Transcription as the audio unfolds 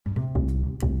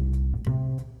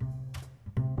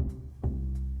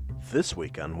This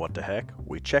week on What the Heck,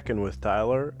 we check in with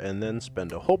Tyler and then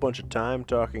spend a whole bunch of time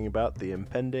talking about the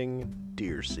impending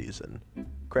deer season.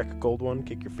 Crack a cold one,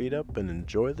 kick your feet up, and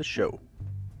enjoy the show.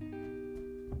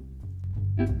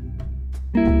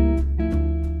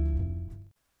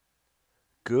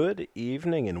 Good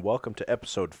evening and welcome to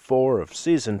episode 4 of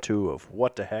season 2 of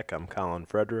What the Heck. I'm Colin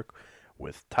Frederick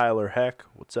with Tyler Heck.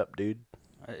 What's up, dude?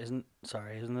 Isn't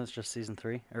this just season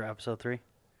 3 or episode 3?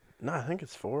 No, I think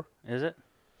it's 4. Is it?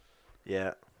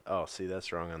 Yeah. Oh, see,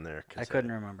 that's wrong on there. I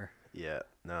couldn't remember. Yeah.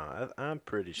 No, I'm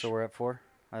pretty So sure. we're at 4?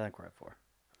 I think we're at 4.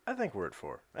 I think we're at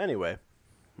 4. Anyway,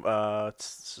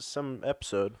 it's some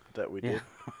episode that we did.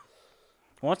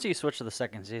 Once you switch to the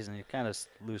second season, you kind of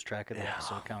lose track of the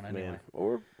episode count anyway. Man,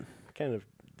 we're kind of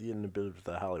getting a bit of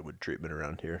the Hollywood treatment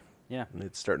around here. Yeah.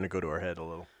 It's starting to go to our head a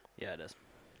little. Yeah, it is.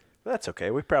 But that's okay.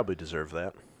 We probably deserve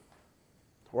that.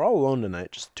 We're all alone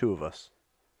tonight, just the two of us.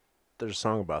 There's a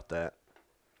song about that.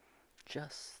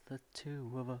 Just the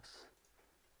two of us.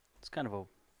 It's kind of a...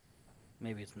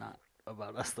 Maybe it's not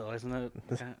about us, though, isn't it?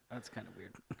 That's kind of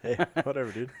weird. Hey, whatever,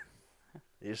 dude.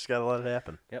 You just gotta let it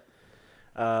happen.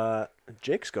 Yep.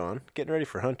 Jake's gone, getting ready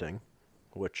for hunting,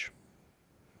 which,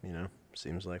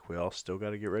 seems like we all still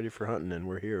gotta get ready for hunting, and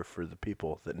we're here for the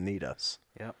people that need us.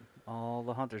 Yep. All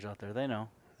the hunters out there, they know.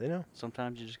 They know.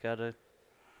 Sometimes you just gotta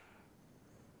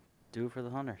do it for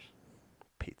the hunters.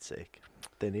 Pete's sake.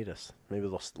 They need us. Maybe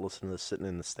they'll listen to this sitting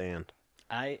in the stand.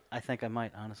 I think I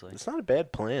might, honestly. It's not a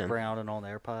bad plan. Bring out an old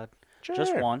AirPod. Sure.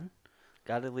 Just one.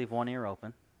 Got to leave one ear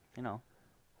open. I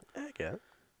get it.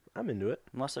 I'm into it.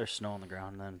 Unless there's snow on the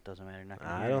ground, then it doesn't matter. You're not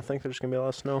gonna I hear don't anything. think there's going to be a lot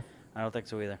of snow. I don't think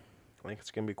so either. I think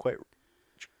it's going to be quite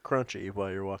crunchy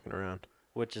while you're walking around.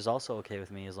 Which is also okay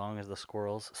with me as long as the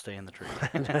squirrels stay in the tree.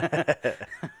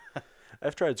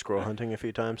 I've tried squirrel hunting a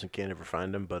few times and can't ever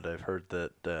find them, but I've heard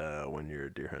that when you're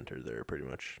a deer hunter, they're pretty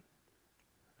much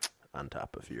on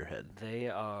top of your head. They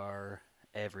are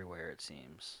everywhere, it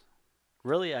seems.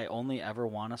 Really, I only ever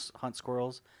want to hunt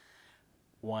squirrels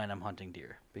when I'm hunting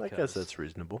deer. I guess that's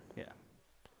reasonable. Yeah.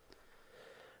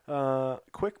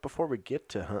 Quick, before we get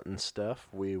to hunting stuff,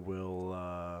 we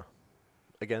will,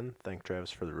 again, thank Travis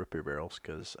for the root beer barrels,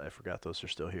 because I forgot those are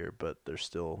still here, but there's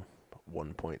still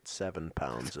 1.7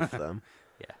 pounds of them.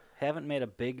 Yeah. Haven't made a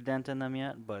big dent in them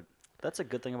yet, but that's a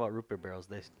good thing about root beer barrels.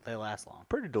 They last long.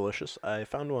 Pretty delicious. I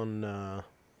found one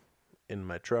in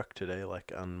my truck today,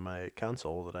 like on my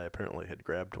console, that I apparently had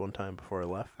grabbed one time before I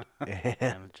left.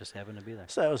 And it just happened to be there.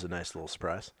 So that was a nice little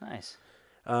surprise. Nice.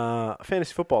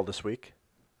 Fantasy football this week.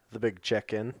 The big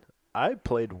check-in. I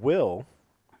played Will,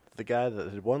 the guy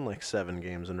that had won like 7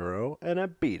 games in a row, and I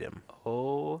beat him.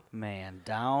 Oh, man.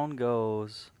 Down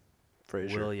goes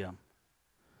Frazier. William.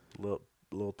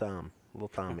 Little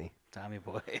Tommy. Tommy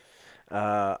boy.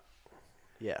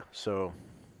 Yeah, so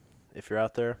if you're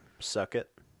out there, suck it.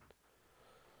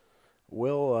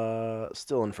 Will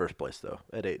still in first place though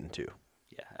at 8-2.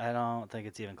 Yeah, I don't think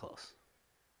it's even close.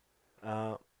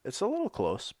 It's a little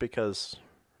close because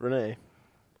Renee,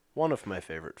 one of my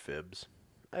favorite fibs.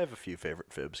 I have a few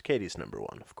favorite fibs. Katie's number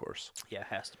 1, of course. Yeah, it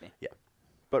has to be. Yeah,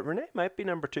 but Renee might be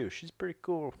number 2. She's pretty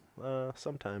cool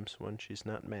sometimes when she's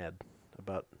not mad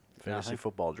about fantasy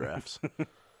football drafts.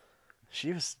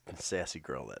 She was a sassy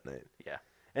girl that night. Yeah.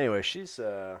 Anyway, she's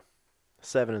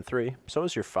 7-3. So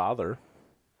is your father.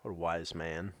 What a wise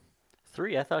man.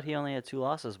 3. I thought he only had 2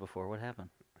 losses before. What happened?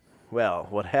 Well,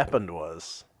 what happened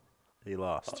was he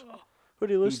lost. Who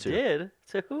did he lose to? He did?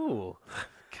 To who?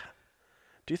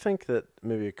 Do you think that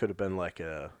maybe it could have been like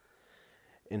a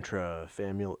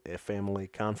family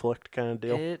conflict kind of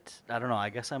deal? I don't know. I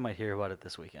guess I might hear about it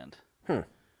this weekend.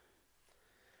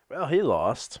 Well, he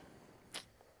lost.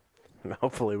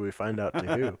 Hopefully we find out to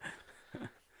who.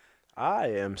 I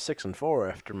am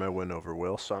 6-4 after my win over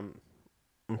Will, so I'm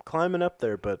climbing up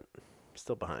there, but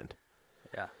still behind.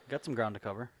 Yeah, got some ground to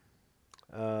cover.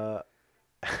 And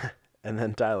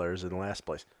then Tyler's in last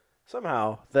place.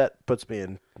 Somehow that puts me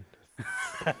in,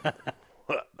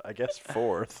 I guess,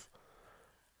 4th.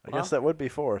 I guess that would be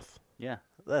 4th. Yeah.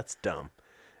 That's dumb.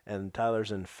 And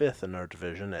Tyler's in 5th in our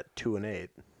division at 2-8,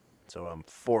 so I'm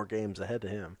 4 games ahead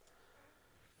of him.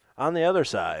 On the other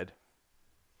side,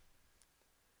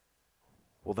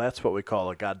 well, that's what we call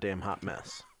a goddamn hot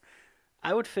mess.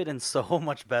 I would fit in so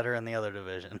much better in the other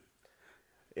division.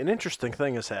 An interesting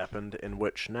thing has happened in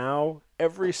which now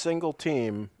every single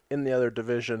team in the other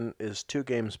division is 2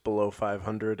 games below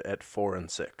 500 at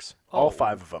 4-6. All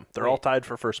 5 of them. They're all tied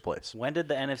for first place. When did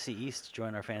the NFC East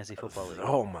join our fantasy football league?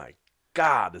 Oh, my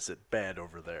God, is it bad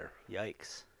over there.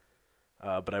 Yikes.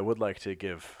 But I would like to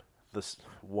give this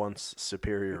once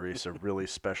superior Reese a really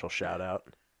special shout-out.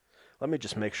 Let me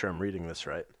just make sure I'm reading this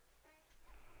right.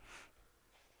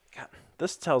 God,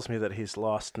 this tells me that he's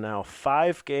lost now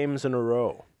 5 games in a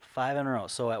row. 5 in a row.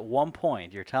 So at one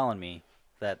point, you're telling me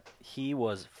that he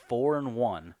was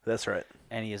 4-1. That's right.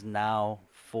 And he is now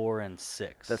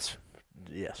 4-6.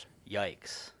 Yes.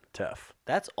 Yikes. Tough.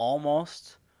 That's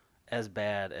almost as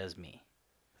bad as me.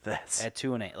 That's at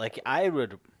 2-8. Like I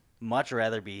would much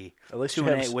rather be at least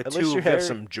 2-8 with at two. least you very, have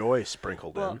some joy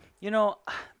sprinkled in. You know,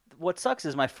 what sucks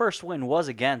is my first win was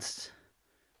against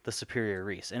the Superior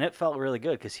Reese, and it felt really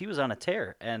good because he was on a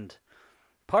tear. And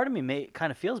part of me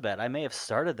kind of feels bad. I may have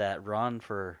started that run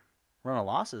of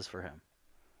losses for him,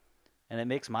 and it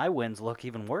makes my wins look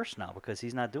even worse now because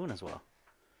he's not doing as well.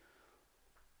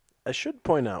 I should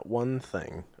point out one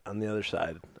thing on the other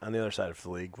side of the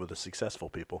league with the successful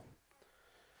people.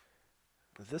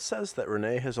 This says that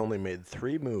Renee has only made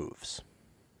 3 moves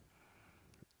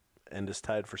and is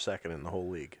tied for second in the whole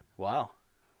league. Wow.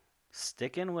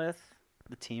 Sticking with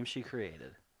the team she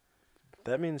created.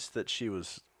 That means that she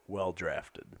was well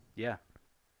drafted. Yeah.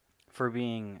 For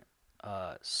being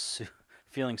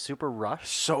feeling super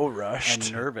rushed. So rushed.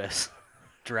 And nervous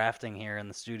drafting here in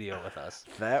the studio with us.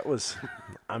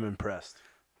 I'm impressed.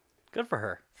 Good for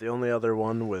her. The only other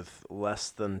one with less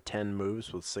than 10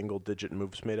 moves, with single-digit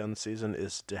moves made on the season,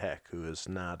 is DeHeck, who is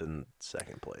not in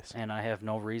second place. And I have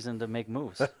no reason to make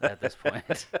moves at this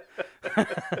point.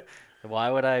 Why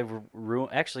would I ruin...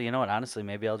 Actually, you know what? Honestly,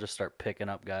 maybe I'll just start picking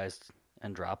up guys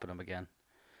and dropping them again.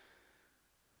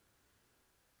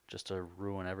 Just to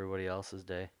ruin everybody else's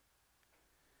day.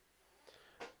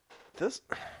 This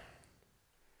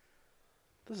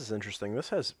is interesting. This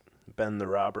has Ben the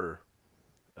Robber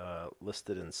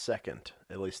listed in second,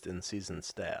 at least in season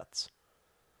stats.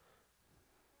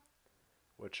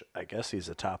 Which I guess he's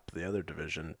atop the other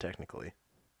division, technically.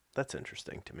 That's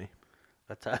interesting to me.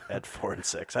 At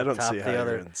 4-6. I don't see how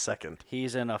you're in second.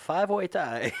 He's in a 5-way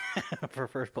tie for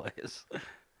first place.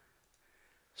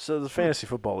 So the Fantasy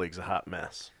Football League's a hot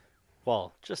mess.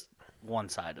 Well, just one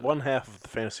side of it. One half of the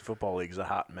Fantasy Football League is a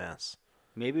hot mess.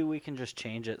 Maybe we can just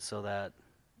change it so that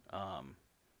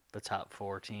the top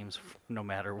 4 teams, no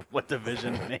matter what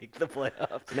division, make the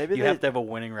playoffs. Maybe you have to have a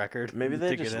winning record. Maybe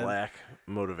they just lack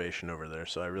motivation over there,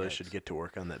 so I really should get to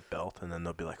work on that belt, and then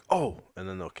they'll be like, oh, and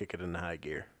then they'll kick it into high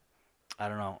gear. I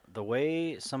don't know. The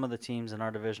way some of the teams in our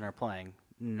division are playing,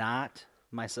 not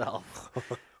myself,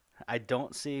 I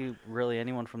don't see really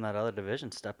anyone from that other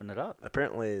division stepping it up.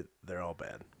 Apparently, they're all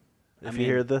bad. If you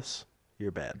hear this,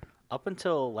 you're bad. Up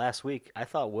until last week, I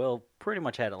thought Will pretty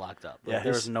much had it locked up. Like,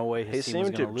 there was no way his team was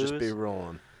going to lose. He seemed to just be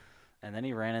rolling. And then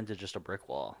he ran into just a brick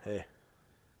wall. Hey,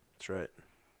 that's right.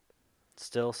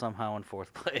 Still somehow in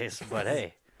 4th place, but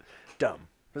hey. Dumb.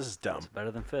 This is dumb. It's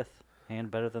better than 5th and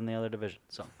better than the other division.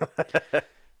 So,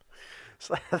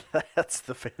 so that's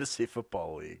the Fantasy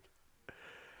Football League.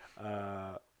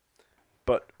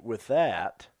 But with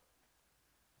that,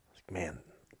 man,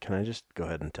 can I just go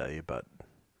ahead and tell you about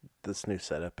this new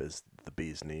setup is the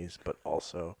bee's knees, but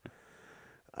also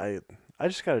I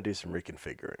just got to do some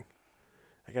reconfiguring.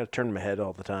 I got to turn my head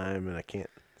all the time, and I can't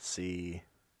see.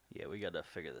 Yeah, we got to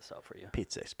figure this out for you.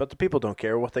 Pete's sakes. But the people don't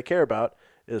care. What they care about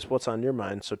is what's on your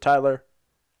mind. So, Tyler,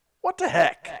 what the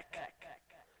heck? Heck.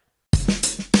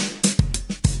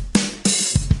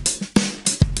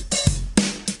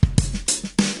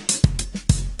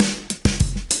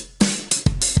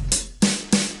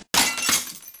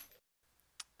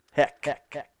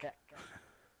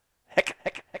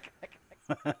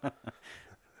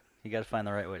 You got to find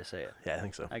the right way to say it. Yeah, I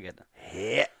think so. I get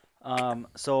it. Yeah.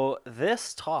 So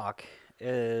this talk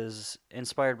is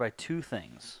inspired by 2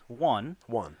 things. One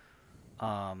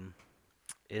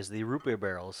is the root beer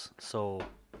barrels so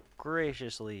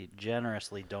graciously,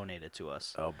 generously donated to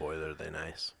us. Oh, boy, are they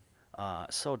nice.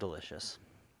 So delicious.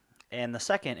 And the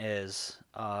second is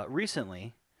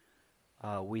recently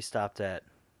we stopped at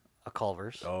a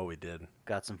Culver's. Oh, we did.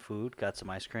 Got some food, got some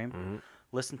ice cream,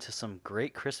 listened to some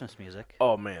great Christmas music.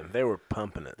 Oh, man, they were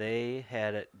pumping it. They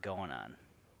had it going on.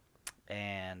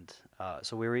 And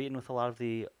so we were eating with a lot of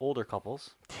the older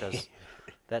couples because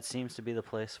that seems to be the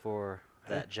place for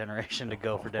that generation to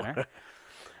go for dinner.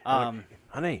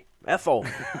 Honey, Ethel,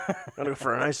 want to go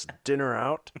for a nice dinner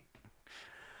out?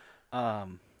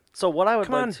 So what I would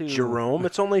Come like on, to... Jerome,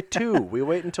 it's only 2. We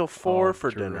wait until 4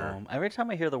 for Jerome. dinner. Every time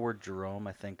I hear the word Jerome,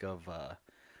 I think of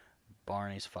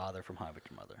Barney's father from How I Met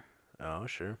Your Mother. Oh,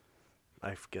 sure.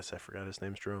 I guess I forgot his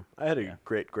name's Jerome. I had a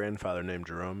great-grandfather named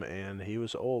Jerome, and he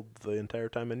was old the entire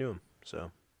time I knew him.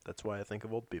 So that's why I think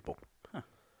of old people. Huh.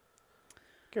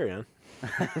 Carry on.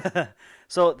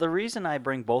 So the reason I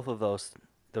bring both of those,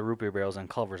 the root beer barrels and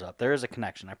Culver's up, there is a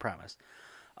connection, I promise.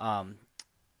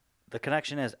 the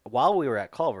connection is, while we were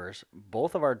at Culver's,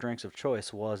 both of our drinks of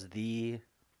choice was the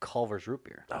Culver's root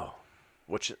beer. Oh,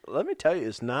 which, let me tell you,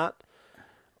 is not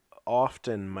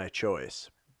often my choice,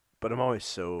 but I'm always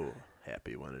so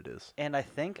happy when it is. And I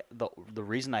think the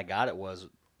reason I got it was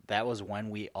that was when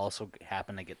we also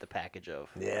happened to get the package of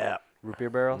root beer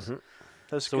barrels.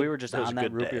 Mm-hmm. So we were just on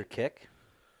that root beer kick.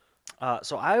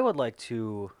 So I would like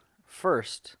to,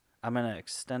 first, I'm going to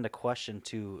extend a question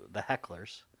to the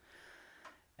hecklers.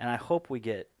 And I hope we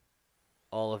get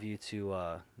all of you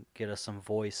to get us some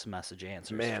voice message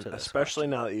answers. Man, to this especially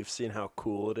question. now that you've seen how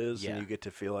cool it is Yeah. and you get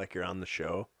to feel like you're on the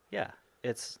show. Yeah,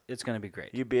 it's going to be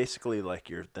great. You basically, like,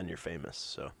 you're famous,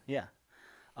 so. Yeah.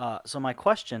 So my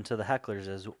question to the hecklers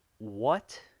is,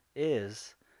 what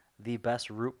is the best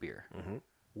root beer? Mm-hmm.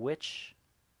 Which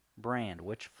brand,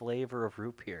 which flavor of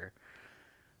root beer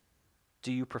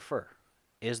do you prefer?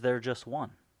 Is there just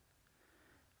one?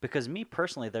 Because me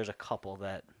personally, there's a couple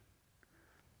that,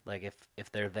 like,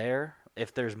 if they're there,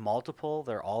 if there's multiple,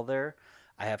 they're all there,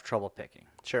 I have trouble picking.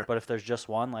 Sure. But if there's just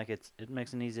one, like, it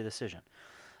makes an easy decision.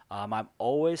 I'm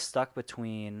always stuck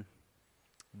between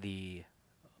the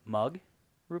mug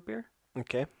root beer,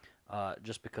 Okay.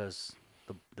 just because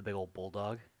the big old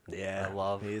bulldog. Yeah. I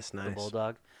love he's nice. the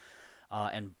bulldog.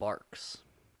 And Barks.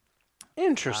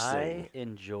 Interesting. I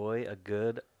enjoy a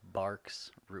good Barks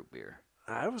root beer.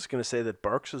 I was going to say that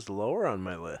Barks is lower on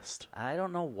my list. I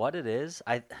don't know what it is.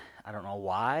 I don't know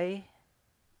why,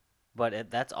 but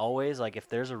that's always, like, if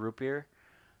there's a root beer,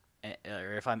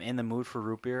 or if I'm in the mood for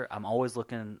root beer, I'm always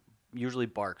looking usually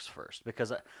Barks first,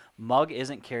 because Mug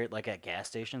isn't carried, like, at gas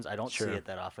stations. I don't see it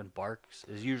that often. Barks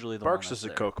is usually the Barks one is a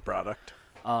there. Coke product.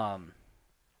 But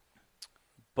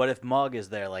if Mug is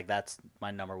there, like, that's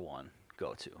my number one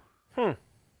go-to.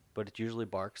 But it's usually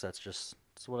Barks. That's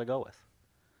what I go with.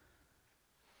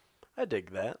 I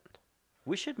dig that.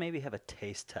 We should maybe have a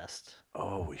taste test.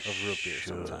 Oh, we of root beer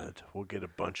sometime. should. We'll get a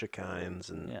bunch of kinds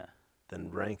and Yeah. then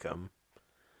rank them.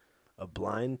 A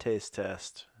blind taste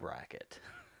test. Bracket.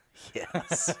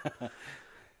 Yes. All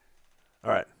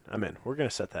right, I'm in. We're going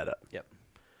to set that up. Yep.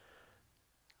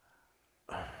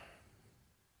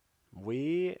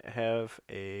 We have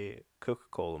a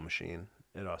Coca-Cola machine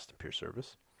at Austin Pier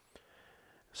Service.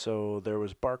 So there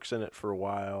was Barks in it for a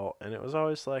while, and it was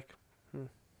always like,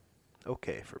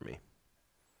 okay for me.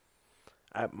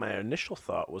 My initial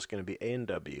thought was going to be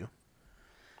A&W,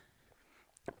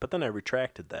 but then I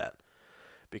retracted that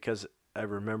because I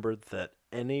remembered that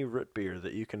any root beer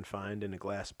that you can find in a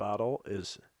glass bottle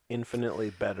is infinitely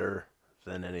better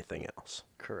than anything else.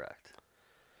 Correct.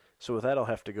 So with that, I'll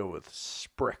have to go with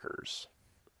Sprecher's.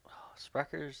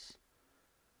 Sprecher's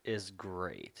is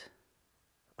great.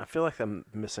 I feel like I'm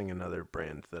missing another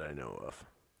brand that I know of.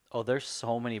 Oh, there's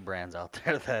so many brands out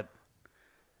there that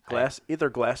Either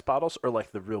glass bottles or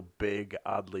like the real big,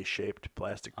 oddly shaped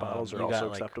plastic bottles are you also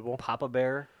got, acceptable. Like, Papa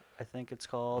Bear, I think it's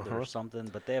called, or something.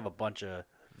 But they have a bunch of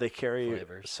They carry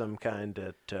flavors. some kind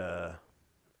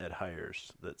at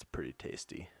Hires that's pretty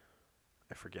tasty.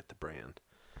 I forget the brand,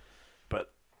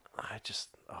 but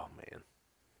oh man,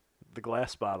 the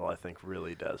glass bottle I think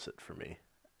really does it for me.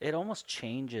 It almost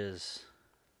changes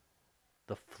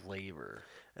the flavor.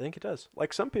 I think it does.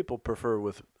 Like some people prefer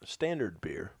with standard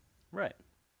beer, Right.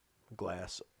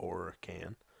 glass or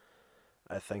can.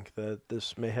 I think that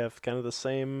this may have kind of the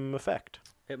same effect.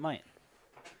 It might.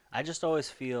 I just always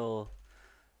feel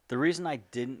the reason I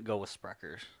didn't go with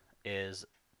Sprecher's is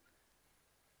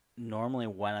normally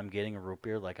when I'm getting a root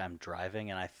beer, like, I'm driving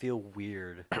and I feel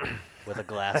weird with a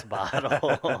glass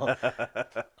bottle,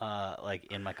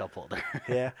 like, in my cup holder.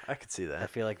 Yeah, I could see I that.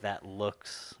 feel like that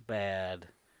looks bad.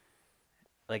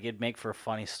 Like, it'd make for a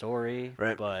funny story,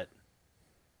 Right. but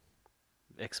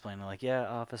explaining, like, yeah,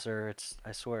 officer,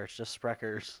 I swear it's just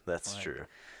Sprecher's. That's Like, true.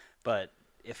 But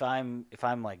if I'm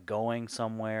like going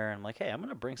somewhere and like, hey, I'm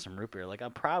gonna bring some root beer, like,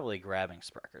 I'm probably grabbing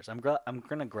Sprecher's. I'm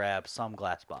gonna grab some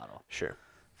glass bottle Sure.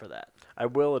 for that. I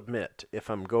will admit, if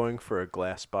I'm going for a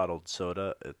glass bottled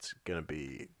soda, it's going to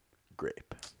be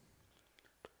grape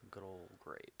Good old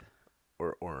grape.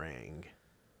 or orang.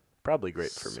 Probably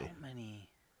grape for me. So many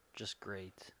just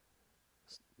great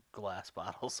glass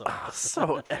bottles.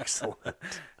 So excellent.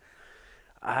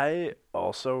 I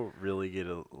also really get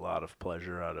a lot of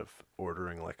pleasure out of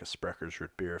ordering like a Sprecher's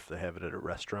root beer if they have it at a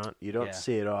restaurant. You don't Yeah.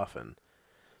 see it often,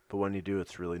 but when you do,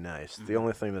 it's really nice. The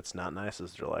only thing that's not nice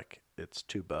is they're like, it's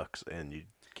 $2 and you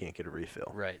can't get a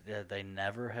refill. Right. They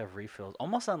never have refills.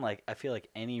 Almost on, like, I feel like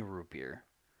any root beer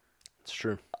It's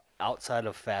true. outside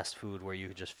of fast food where you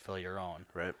could just fill your own.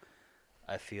 Right.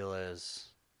 I feel as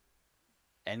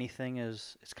anything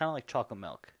is, it's kind of like chocolate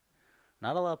milk.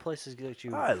 Not a lot of places get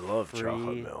you I love free.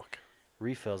 chocolate milk.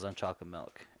 refills on chocolate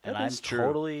milk, and That I'm is true.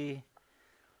 totally.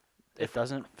 It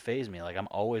doesn't faze me. Like I'm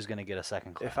always gonna get a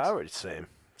second class. If I were same,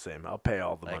 I'll pay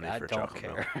all the like money I for don't chocolate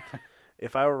care. milk.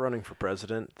 If I were running for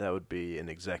president, that would be an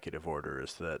executive order: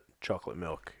 is that chocolate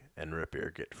milk and root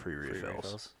beer get free Free refills.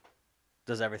 refills.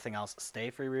 Does everything else stay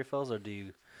free refills, or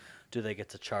do they get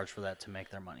to charge for that to make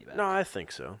their money back? No, I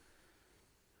think so.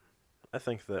 I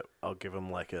think that I'll give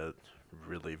them like a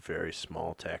really very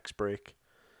small tax break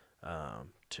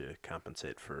to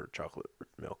compensate for chocolate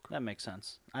milk. That makes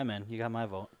sense. I'm in. You got my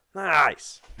vote.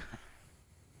 Nice.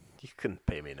 You couldn't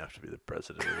pay me enough to be the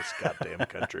president of this goddamn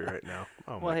country right now.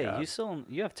 Oh Well, my hey, god.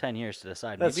 you have 10 years to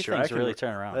decide. That's Maybe true. things really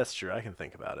turn around. That's true. I can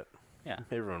think about it. Yeah.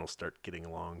 Everyone will start getting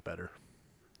along better.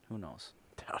 Who knows?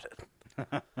 Doubt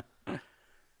it.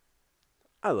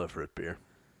 I love root beer.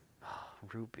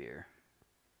 Root beer.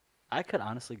 I could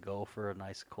honestly go for a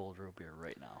nice cold root beer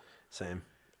right now. Same.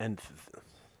 And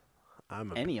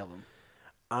Any of them.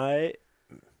 I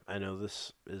know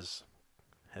this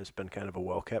has been kind of a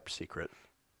well-kept secret.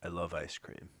 I love ice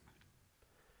cream.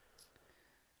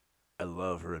 I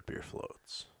love root beer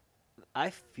floats. I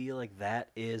feel like that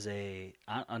is a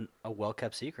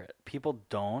well-kept secret. People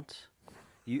don't.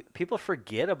 People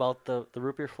forget about the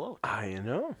root beer float. I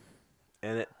know.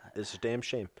 And it is a damn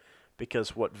shame.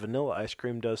 Because what vanilla ice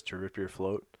cream does to root beer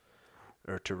float,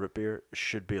 or to root beer,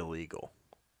 should be illegal.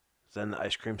 Then the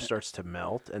ice cream starts to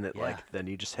melt, and then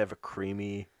you just have a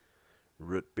creamy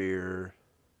root beer.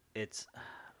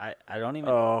 I don't even.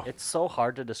 Oh. It's so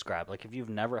hard to describe. Like if you've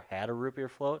never had a root beer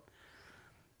float,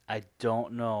 I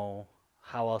don't know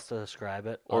how else to describe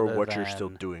it. Or other what you're than still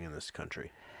doing in this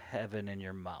country. heaven in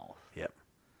your mouth. Yep.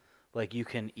 Like you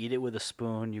can eat it with a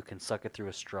spoon, you can suck it through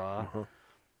a straw,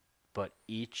 but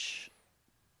each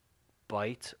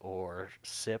bite or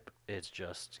sip, it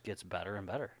just gets better and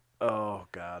better. Oh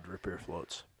God, root beer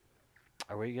floats.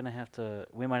 Are we gonna have to?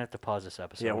 We might have to pause this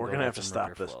episode. Yeah, and we're go gonna get have to some root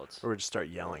stop beer this. floats. Or we just start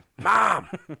yelling, "Mom,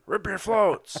 root beer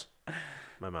floats!"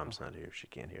 My mom's not here; she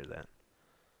can't hear that.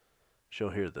 She'll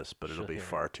hear this, but it'll She'll be hear it.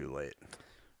 far too late.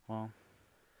 Well,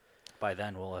 by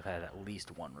then we'll have had at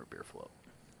least one root beer float.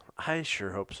 I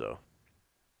sure hope so.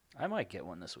 I might get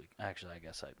one this week. Actually, I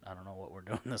guess I don't know what we're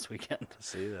doing this weekend.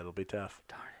 See, that'll be tough.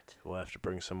 Darn it. We'll have to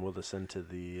bring some with us into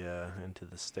the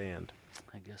stand.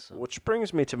 I guess so. Which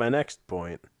brings me to my next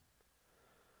point.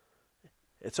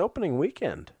 It's opening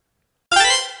weekend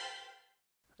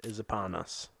is upon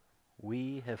us.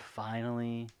 We have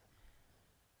finally.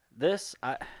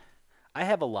 I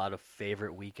have a lot of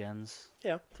favorite weekends.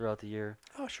 Yeah. Throughout the year.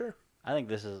 Oh, sure. I think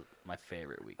this is my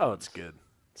favorite weekend. Oh, it's good.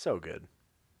 So good.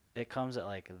 It comes at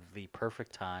like the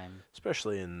perfect time.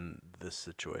 Especially in this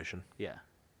situation. Yeah.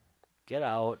 Get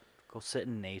out, go sit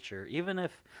in nature. Even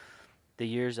if the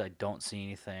years I don't see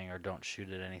anything or don't shoot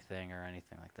at anything or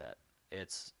anything like that,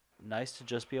 it's nice to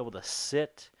just be able to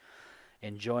sit,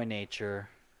 enjoy nature,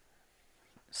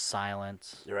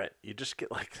 silence. You're right. You just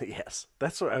get like, yes.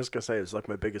 That's what I was going to say. It's like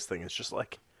my biggest thing. It's just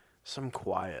like some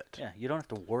quiet. Yeah, you don't have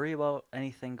to worry about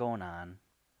anything going on.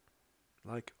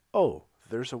 Like, oh,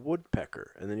 there's a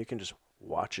woodpecker. And then you can just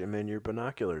watch him in your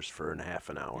binoculars for half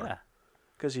an hour. Yeah.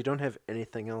 Because you don't have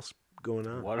anything else going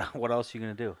on. What else are you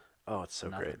going to do? Oh, it's so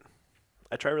Nothing. great.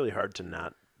 I try really hard to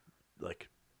not, like,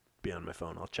 be on my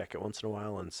phone. I'll check it once in a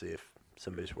while and see if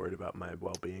somebody's worried about my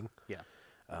well-being. Yeah.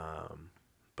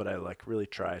 But I, like, really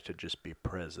try to just be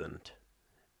present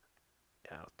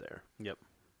out there. Yep.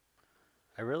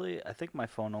 I think my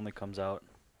phone only comes out,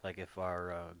 like, if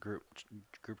our group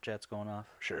chat's going off.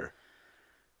 Sure.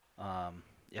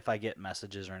 If I get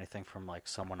messages or anything from like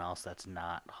someone else that's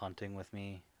not hunting with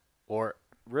me, or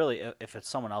really if it's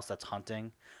someone else that's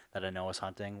hunting that I know is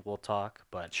hunting, we'll talk.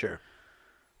 But Sure.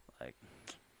 like,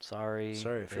 sorry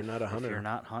if you're not a hunter. If you're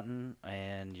not hunting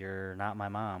and you're not my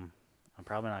mom, I'm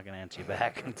probably not going to answer you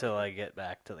back until I get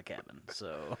back to the cabin.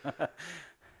 So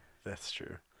That's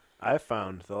true. I've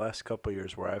found the last couple of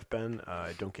years where I've been,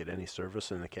 I don't get any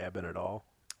service in the cabin at all.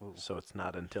 Ooh. So it's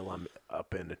not until I'm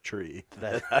up in a tree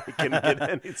that I can get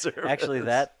any service. Actually,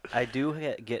 I do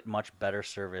get much better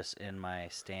service in my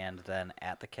stand than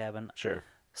at the cabin. Sure.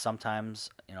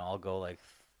 Sometimes, I'll go like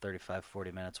 35,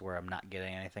 40 minutes where I'm not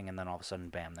getting anything, and then all of a sudden,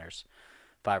 bam, there's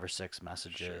 5 or 6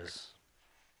 messages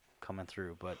coming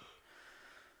through. But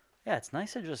yeah, it's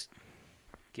nice to just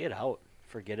get out,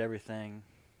 forget everything,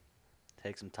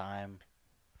 take some time,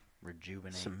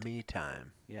 rejuvenate. Some me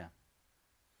time. Yeah.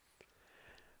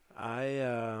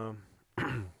 I,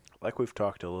 like we've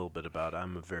talked a little bit about,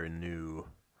 I'm a very new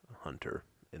hunter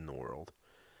in the world.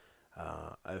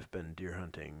 I've been deer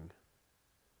hunting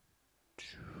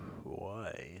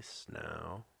twice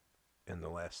now in the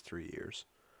last 3 years.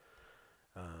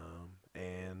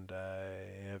 And I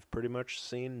pretty much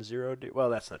seen 0 deer.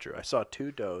 Well, that's not true. I saw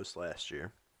 2 does last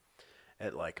year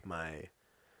at like my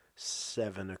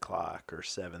 7 o'clock or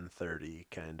 7:30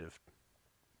 kind of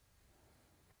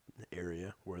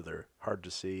area where they're hard to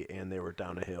see, and they were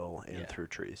down a hill and Yeah. through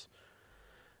trees.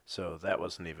 So that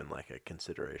wasn't even like a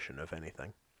consideration of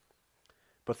anything.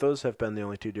 But those have been the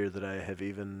only 2 deer that I have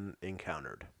even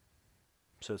encountered.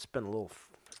 So it's been a little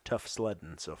tough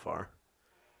sledding so far.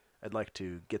 I'd like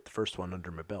to get the first one under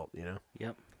my belt, you know?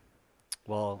 Yep.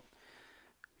 Well,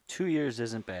 2 years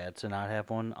isn't bad to not have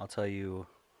one. I'll tell you,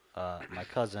 my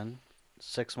cousin,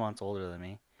 6 months older than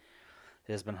me,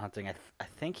 has been hunting. I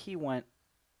think he went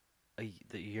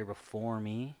the year before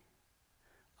me.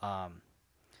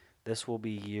 This will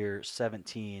be year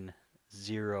 17,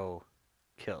 0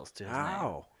 kills to his name.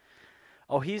 Wow.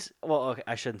 Oh, well, okay,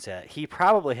 I shouldn't say that. He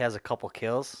probably has a couple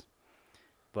kills,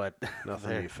 but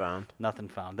Nothing you found? nothing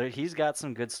found. He's got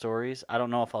some good stories. I don't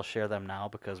know if I'll share them now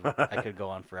because I could go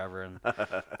on forever, and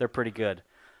they're pretty good.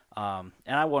 And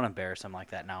I won't embarrass him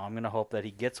like that now. I'm going to hope that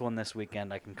he gets one this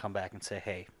weekend. I can come back and say,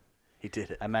 hey, He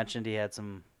did it. I mentioned he had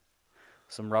some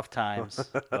rough times,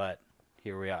 but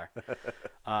here we are.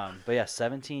 But yeah,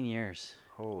 17 years.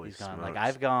 Holy He's gone. smokes. Like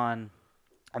I've gone,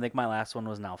 I think my last one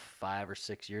was now 5 or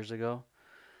 6 years ago.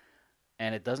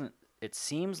 And it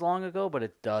seems long ago, but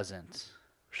it doesn't.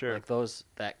 Sure. Like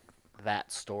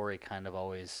that story kind of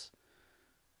always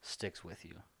sticks with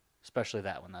you. Especially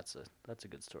that one. That's a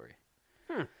good story.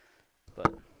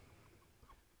 But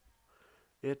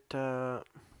It,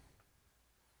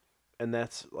 and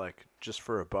that's like just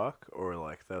for a buck, or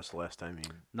like that was the last time you.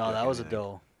 no, took that was a anything?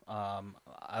 doe.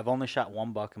 I've only shot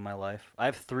 1 buck in my life. I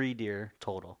have 3 deer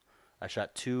total. I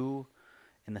shot 2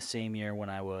 in the same year when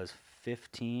I was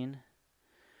 15,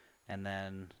 and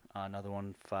then another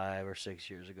one 5 or 6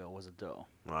 years ago was a doe.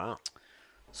 Wow.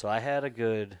 So I had a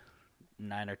good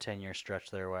 9 or 10 year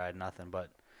stretch there where I had nothing. But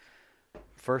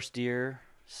first deer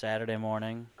Saturday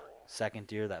morning, second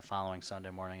deer that following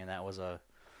Sunday morning, and that was a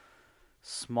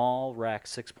small rack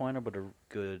 6-pointer, but a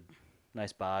good,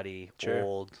 nice body, Sure.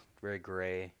 old, very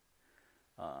gray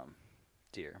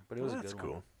deer. But it was a That's good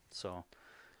cool. one. So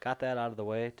got that out of the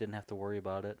way. Didn't have to worry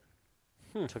about it.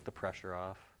 Took the pressure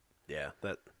off. Yeah,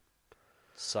 that.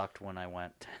 Sucked when I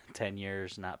went 10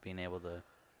 years not being able to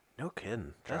No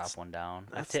kidding. drop one down.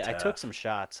 that's I took tough. some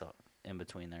shots in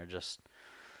between there. Just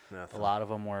Nothing. a lot of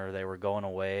them where they were going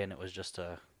away, and it was just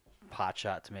a pot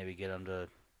shot to maybe get them to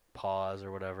pause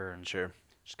or whatever, and Sure.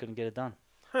 just couldn't get it done.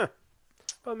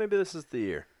 Well, maybe this is the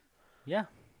year. Yeah.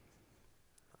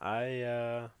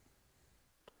 I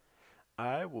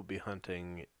will be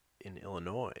hunting in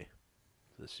Illinois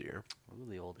this year. Ooh,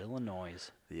 the old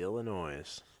Illinois. The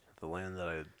Illinois, the land that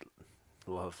I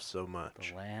love so much.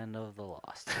 The land of the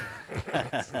lost.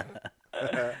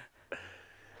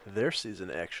 Their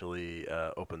season actually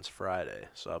opens Friday,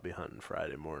 so I'll be hunting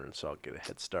Friday morning, so I'll get a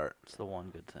head start. It's the one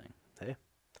good thing. Hey.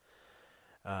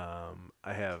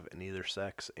 I have an either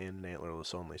sex and an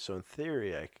antlerless only, so in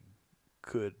theory I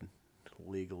could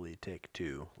legally take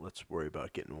 2. Let's worry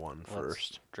about getting one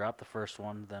first. Drop the first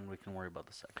one, then we can worry about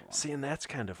the second one. See, and that's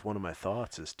kind of one of my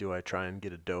thoughts is, do I try and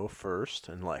get a doe first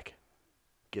and like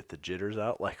get the jitters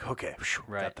out? Like, okay,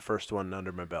 Right. got the first one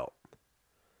under my belt.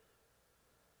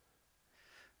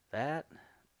 That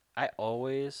I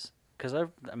always, because there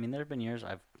have been years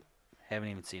I haven't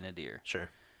even seen a deer, Sure.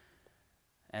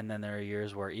 and then there are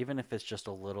years where even if it's just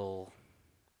a little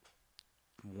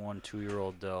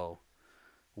 1-2-year-old doe,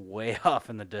 way off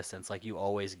in the distance, like you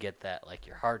always get that, like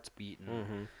your heart's beating,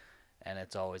 Mm-hmm. and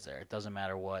it's always there. It doesn't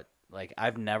matter what. Like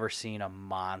I've never seen a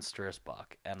monstrous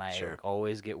buck, and I Sure.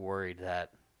 always get worried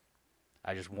that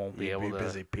I just won't be You'd able be to.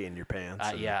 busy peeing your pants.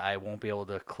 and Yeah, I won't be able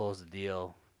to close the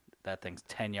deal. That thing's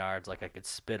 10 yards, like I could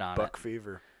spit on Buck it.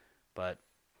 fever. But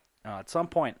at some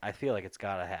point, I feel like it's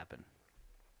got to happen.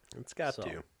 It's got So.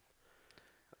 to.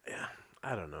 Yeah,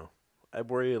 I don't know. I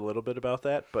worry a little bit about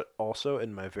that, but also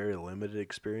in my very limited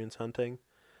experience hunting,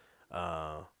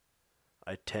 I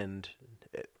tend.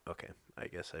 Okay, I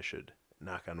guess I should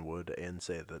knock on wood and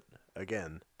say that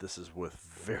again. This is with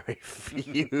very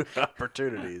few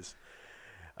opportunities.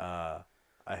 I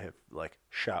have like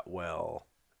shot well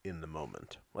in the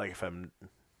moment. Like if I'm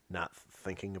not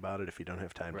thinking about it, if you don't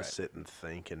have time Right. to sit and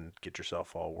think and get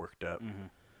yourself all worked up.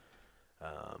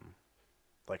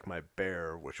 Like my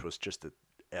bear, which was just an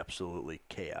absolutely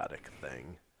chaotic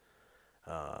thing.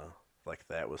 Like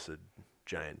that was a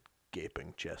giant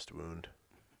gaping chest wound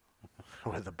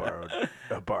with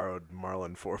a borrowed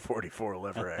Marlin 444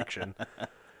 lever action.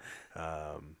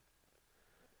 And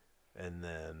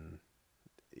then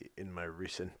in my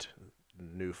recent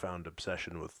newfound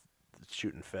obsession with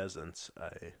shooting pheasants,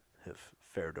 I have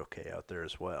fared okay out there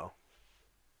as well.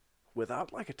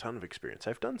 Without like a ton of experience.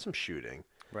 I've done some shooting.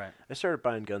 Right. I started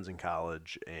buying guns in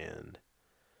college and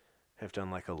have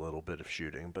done like a little bit of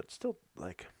shooting, but still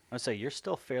like I'd say you're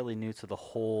still fairly new to the the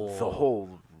whole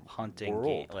whole hunting game,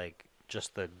 world. like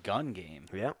just the gun game,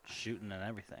 Yeah. shooting and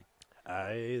everything.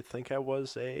 I think I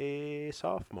was a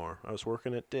sophomore. I was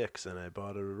working at Dick's and I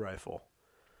bought a rifle.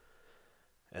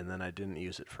 And then I didn't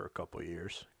use it for a couple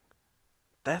years.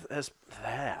 That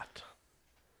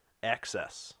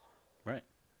access Right.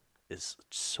 is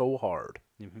so hard.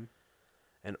 Mm-hmm.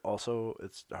 And also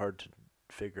it's hard to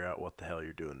figure out what the hell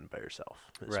you're doing by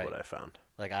yourself is Right. what I found.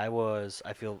 Like I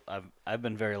feel I've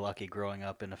been very lucky growing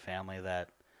up in a family that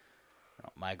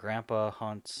my grandpa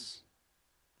hunts.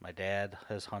 My dad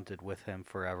has hunted with him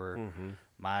forever.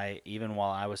 Mm-hmm. Even while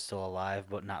I was still alive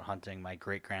but not hunting, my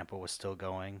great grandpa was still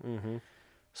going. Mm-hmm.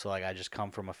 So like I just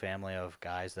come from a family of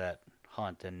guys that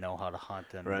hunt and know how to hunt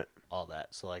and Right. all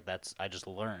that. So like I just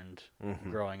learned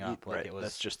Mm-hmm. growing up. Like right. it was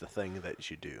That's just the thing that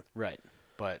you do. right.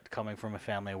 But coming from a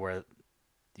family where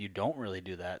you don't really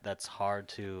do that, that's hard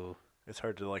to. It's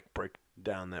hard to like break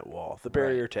down that wall. The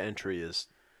barrier to entry is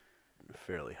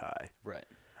fairly high. Right.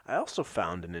 I also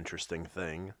found an interesting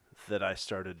thing that I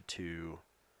started to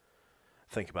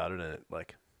think about it, and it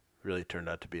like really turned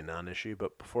out to be a non-issue.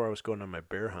 But before I was going on my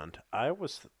bear hunt, I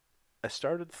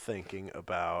started thinking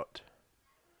about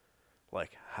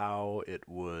like how it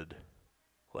would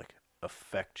like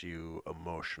affect you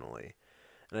emotionally,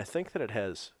 and I think that it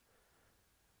has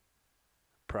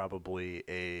probably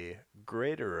a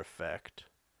greater effect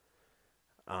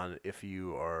on if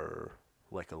you are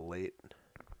like a late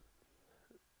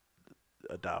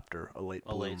adopter, a late A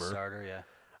bloomer. late starter,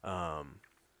 yeah.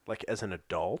 Like as an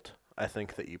adult, I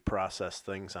think that you process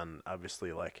things on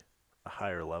obviously like a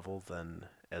higher level than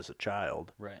as a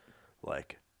child. Right.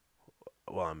 Like,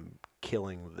 well, I'm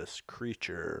killing this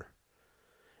creature,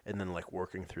 and then like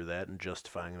working through that and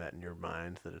justifying that in your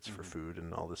mind that it's for food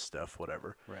and all this stuff,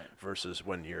 whatever. Right. Versus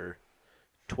when you're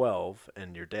 12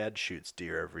 and your dad shoots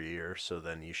deer every year, so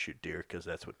then you shoot deer because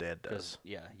that's what dad does.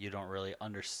 Yeah, you don't really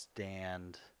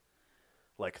understand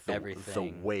Like the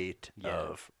everything. weight Yeah,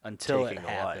 of until it taking a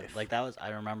happened. life. Like that was I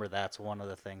remember that's one of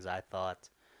the things I thought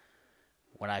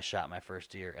when I shot my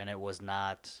first deer, and it was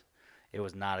not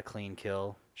a clean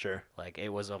kill. Sure. Like it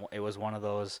was one of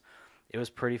those. It was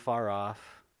pretty far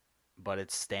off, but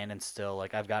it's standing still.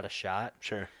 Like I've got a shot,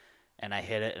 Sure. and I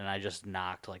hit it, and I just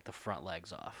knocked like the front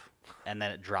legs off, and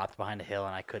then it dropped behind a hill,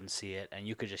 and I couldn't see it, and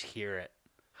you could just hear it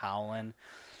howling,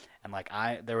 and like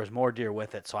there was more deer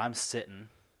with it, so I'm sitting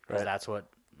because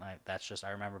Right. that's just I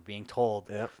remember being told.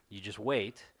 Yep. You just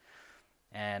wait.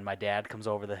 And my dad comes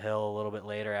over the hill a little bit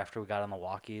later after we got on the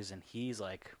walkies, and he's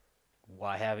like,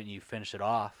 "Why haven't you finished it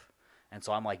off?" And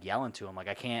so I'm like yelling to him, like,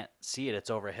 "I can't see it. It's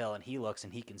over a hill." And he looks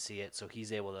and he can see it, so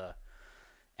he's able to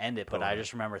end it. But I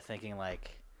just remember thinking,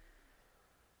 like,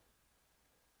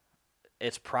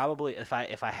 it's probably if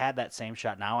I had that same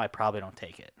shot now, I probably don't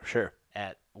take it Sure.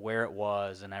 at where it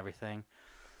was and everything.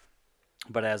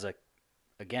 But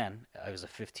again, I was a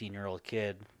 15-year-old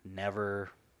kid,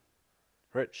 never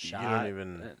Right. shot You don't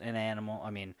even. an animal. I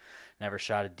mean, never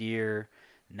shot a deer,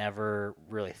 never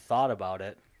really thought about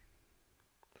it.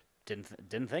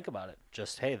 Didn't think about it.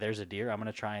 Just, hey, there's a deer. I'm going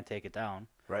to try and take it down.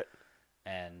 Right.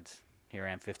 And here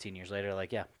I am 15 years later,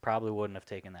 like, yeah, probably wouldn't have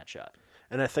taken that shot.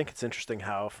 And I think it's interesting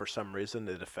how, for some reason,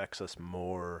 it affects us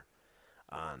more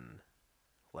on,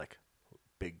 like,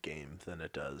 big game than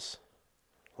it does.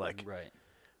 Like, Right.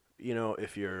 you know,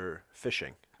 if you're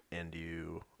fishing and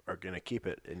you are going to keep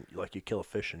it, and, like, you kill a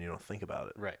fish and you don't think about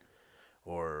it. Right.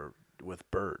 Or with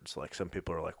birds, like, some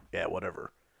people are like, yeah,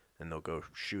 whatever. And they'll go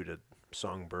shoot a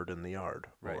songbird in the yard,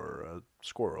 Right. or a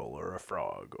squirrel, or a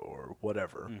frog, or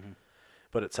whatever. Mm-hmm.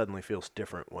 But it suddenly feels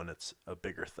different when it's a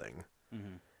bigger thing.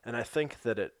 Mm-hmm. And I think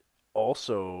that it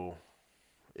also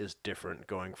is different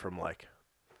going from like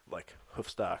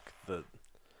hoofstock, the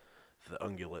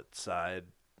ungulate side,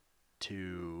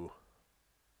 to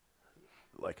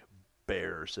like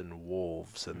bears and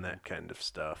wolves and that kind of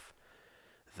stuff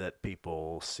that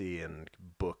people see in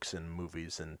books and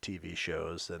movies and TV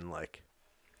shows, and like,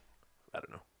 I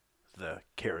don't know, the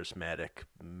charismatic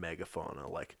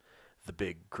megafauna, like the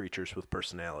big creatures with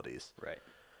personalities. Right.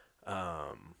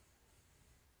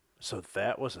 So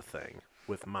that was a thing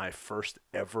with my first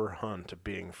ever hunt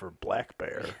being for black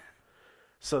bear.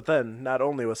 So then not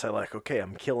only was I like, okay,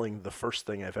 I'm killing the first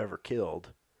thing I've ever killed,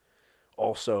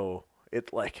 also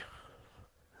it like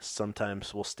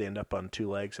sometimes will stand up on two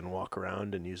legs and walk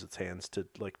around and use its hands to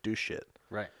like do shit.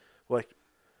 Right. Like,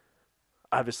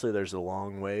 obviously there's a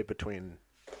long way between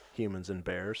humans and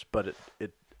bears, but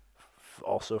it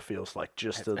also feels like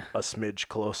just a smidge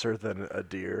closer than a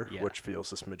deer, Yeah. which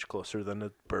feels a smidge closer than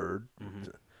a bird.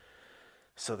 Mm-hmm.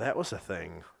 So that was a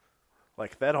thing.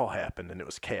 Like, that all happened, and it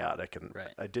was chaotic, and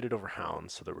Right. I did it over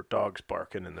hounds, so there were dogs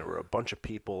barking, and there were a bunch of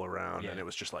people around, Yeah. and it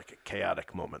was just like a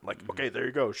chaotic moment. Like, Mm-hmm. okay, there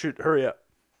you go, shoot, hurry up.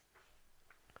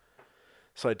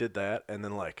 So I did that, and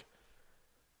then, like,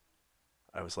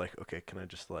 I was like, okay, can I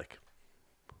just, like,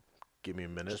 give me a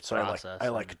minute? Just So process I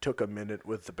like and- took a minute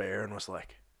with the bear and was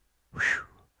like, whew,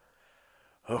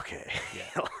 okay.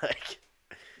 Yeah. Like,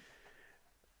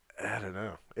 I don't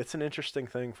know. It's an interesting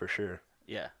thing for sure.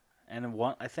 Yeah. And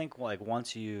I think like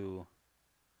once you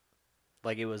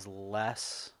like it was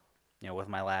less, with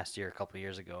my last year a couple of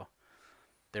years ago,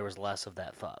 there was less of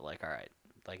that thought. Like, all right,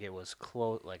 like it was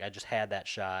close. Like I just had that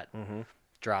shot, Mm-hmm.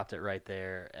 dropped it right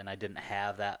there, and I didn't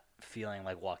have that feeling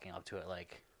like walking up to it.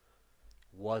 Like,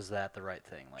 was that the right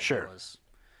thing? Like, Sure. It was.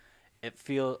 It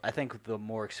feel. I think the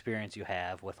more experience you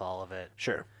have with all of it,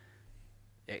 Sure.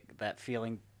 that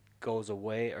feeling goes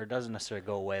away, or doesn't necessarily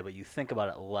go away, but you think about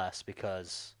it less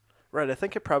because Right, I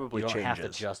think it probably you don't changes.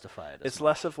 have to justify it. It's As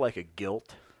less of like a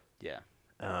guilt yeah,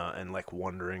 and like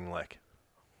wondering like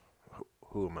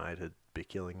who am I to be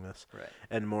killing this, right.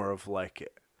 and more of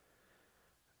like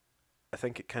I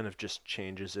think it kind of just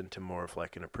changes into more of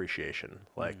like an appreciation,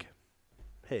 like,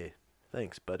 hey,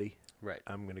 thanks, buddy. Right.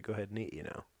 I'm gonna go ahead and eat you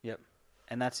now. Yep.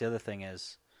 And that's the other thing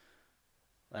is,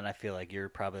 and I feel like you're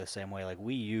probably the same way. Like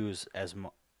we use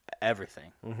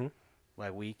everything. Mm-hmm.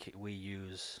 Like we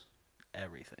use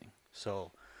everything.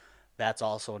 So that's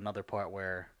also another part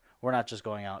where we're not just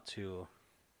going out to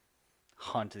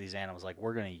hunt these animals. Like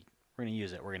we're gonna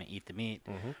use it. We're gonna eat the meat.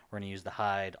 Mm-hmm. We're gonna use the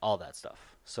hide. All that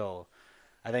stuff. So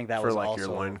I think that For was like also your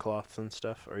loincloths and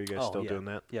stuff. Are you guys still yeah. doing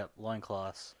that? Yep,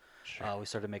 loincloths. Sure. We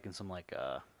started making some like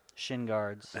shin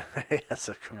guards. Yes,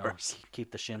 of You know, course.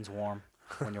 keep the shins warm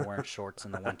when you're wearing shorts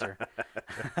in the winter.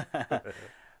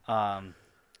 But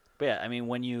yeah, I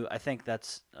mean, I think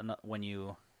that's when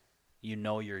you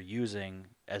know you're using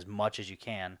as much as you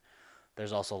can.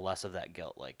 There's also less of that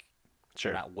guilt, like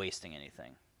Sure. you're not wasting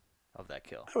anything of that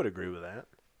kill. I would agree with that.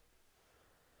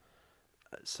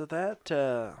 So that,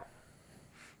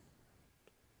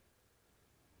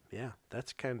 yeah,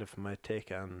 that's kind of my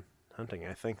take on hunting.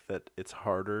 I think that it's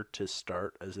harder to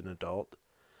start as an adult.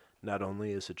 Not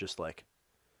only is it just like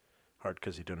hard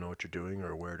because you don't know what you're doing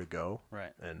or where to go,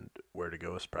 Right. and where to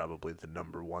go is probably the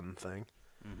number one thing,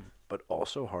 Mm-hmm. but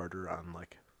also harder on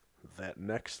like that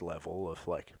next level of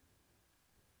like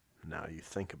now you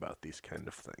think about these kind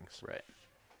of things. Right.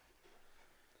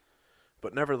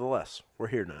 But nevertheless, we're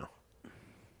here now.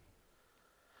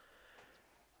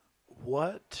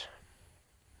 What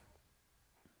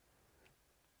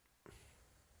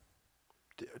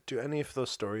do any of those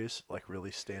stories like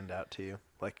really stand out to you?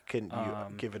 Like, can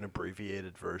you give an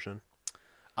abbreviated version?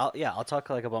 I'll talk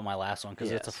like about my last one because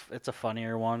Yes. it's a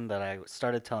funnier one that I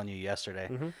started telling you yesterday.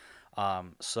 Mm-hmm.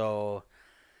 So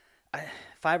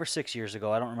 5 or 6 years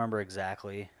ago, I don't remember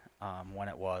exactly when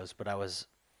it was, but I was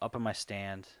up in my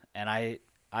stand, and I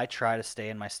try to stay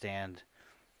in my stand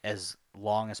as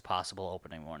long as possible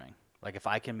opening morning. Like if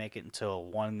I can make it until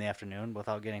 1 in the afternoon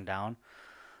without getting down,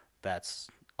 that's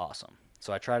awesome.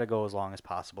 So I try to go as long as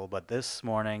possible. But this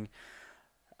morning,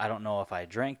 I don't know if I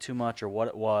drank too much or what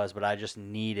it was, but I just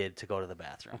needed to go to the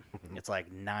bathroom. It's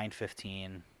like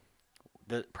 9:15,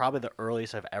 probably the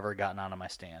earliest I've ever gotten out of my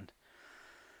stand.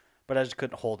 But I just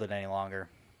couldn't hold it any longer.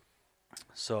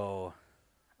 So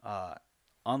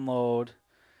unload,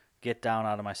 get down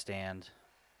out of my stand,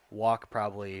 walk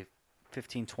probably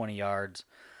 15, 20 yards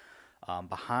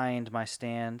behind my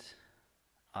stand.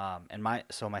 And my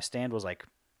stand was like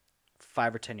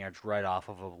 5 or 10 yards right off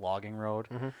of a logging road.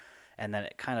 Mm-hmm. And then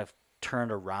it kind of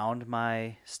turned around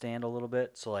my stand a little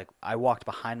bit. So like I walked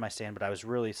behind my stand, but I was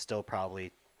really still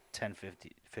probably 10,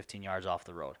 15 yards off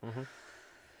the road. Mm-hmm.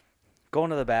 Going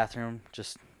to the bathroom,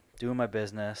 just doing my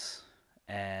business,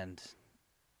 and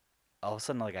all of a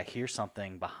sudden like I hear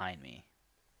something behind me.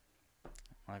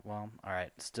 I'm like, well, all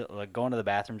right. Still like going to the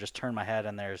bathroom, just turn my head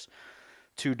and there's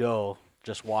 2 doe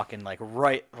just walking like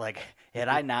right, like had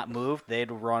I not moved,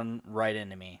 they'd run right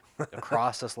into me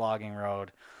across this logging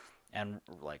road and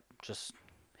like just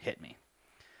hit me.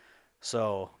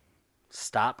 So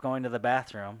stop going to the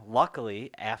bathroom.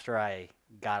 Luckily, after I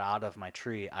got out of my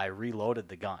tree, I reloaded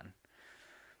the gun.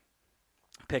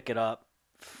 Pick it up,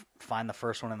 find the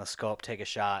first one in the scope, take a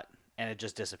shot, and it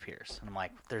just disappears. And I'm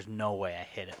like, there's no way I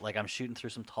hit it. Like I'm shooting through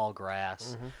some tall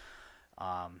grass.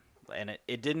 Mm-hmm. And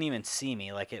it didn't even see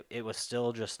me. Like it was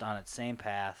still just on its same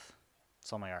path.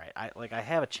 So I'm like, all right, I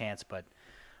have a chance, but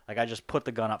like I just put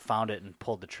the gun up, found it, and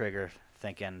pulled the trigger,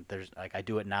 thinking there's like I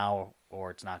do it now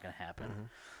or it's not gonna happen. Mm-hmm.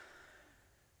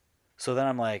 So then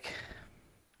I'm like,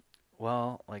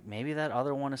 well, like maybe that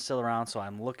other one is still around. So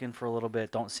I'm looking for a little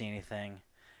bit, don't see anything.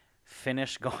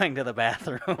 Finish going to the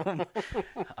bathroom,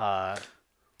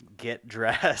 get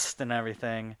dressed and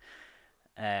everything,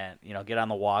 and get on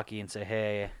the walkie and say,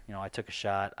 hey, I took a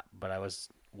shot, but I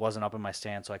wasn't up in my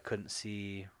stand, so I couldn't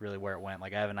see really where it went.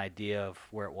 Like I have an idea of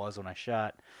where it was when I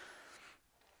shot.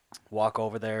 Walk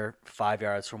over there, 5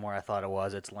 yards from where I thought it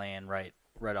was. It's laying right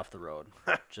off the road.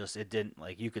 Just it didn't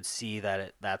like you could see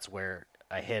that's where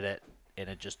I hit it, and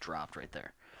it just dropped right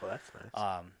there. Well, that's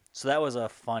nice. So that was a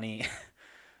funny,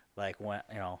 like when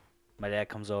my dad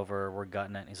comes over, we're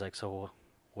gutting it, and he's like, so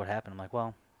what happened? I'm like,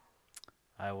 well,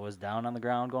 I was down on the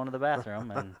ground going to the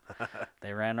bathroom, and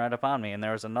they ran right up on me, and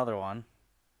there was another one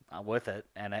with it,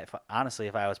 and honestly,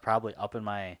 if I was probably up in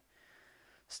my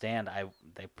stand,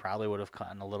 they probably would have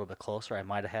gotten a little bit closer. I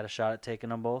might have had a shot at taking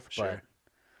them both, Sure.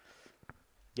 but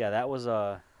yeah, that was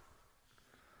a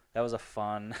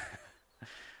fun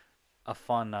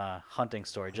hunting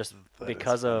story, just That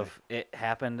because is funny. of it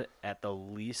happened at the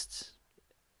least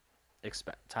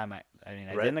time. I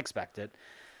Right. didn't expect it,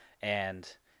 and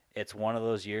it's one of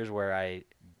those years where I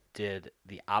did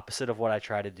the opposite of what I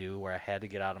tried to do, where I had to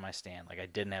get out of my stand. Like I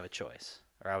didn't have a choice,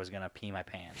 or I was gonna pee my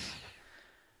pants.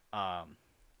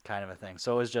 Kind of a thing.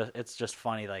 So it's just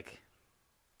funny, like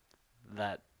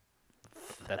that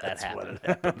That's what happened. it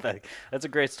happened. Like, that's a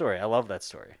great story. I love that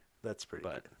story. That's pretty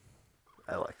But- good.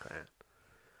 I like that.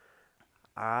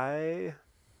 I,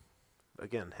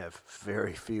 again, have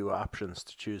very few options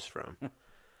to choose from.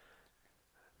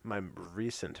 My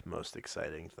recent most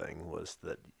exciting thing was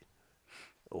that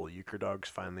old Euchre dog's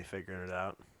finally figuring it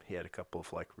out. He had a couple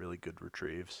of like really good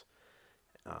retrieves,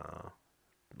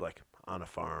 like on a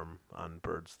farm on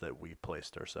birds that we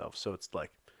placed ourselves. So it's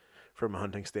like, from a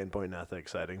hunting standpoint, not that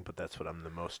exciting, but that's what I'm the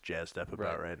most jazzed up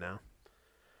about right now.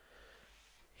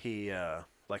 He,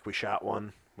 like we shot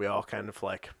one. We all kind of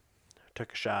like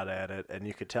took a shot at it, and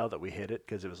you could tell that we hit it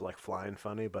because it was like flying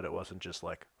funny, but it wasn't just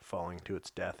like falling to its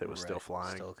death. It was still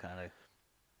flying. Still kind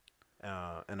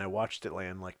of. And I watched it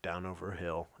land like down over a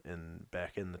hill and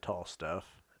back in the tall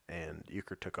stuff, and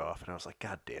Euchre took off, and I was like,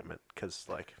 God damn it, because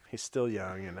like he's still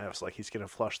young, and I was like, he's gonna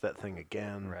flush that thing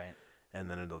again, Right. and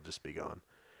then it'll just be gone.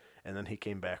 And then he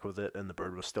came back with it, and the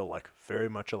bird was still like very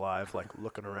much alive, like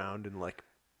looking around and like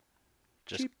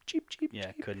Just cheep, cheep, cheep.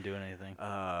 yeah, cheep. couldn't do anything.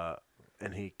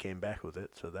 And he came back with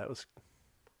it, so that was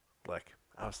like,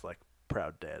 I was like,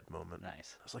 proud dad moment.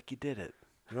 Nice. I was like, you did it.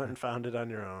 You went and found it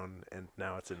on your own, and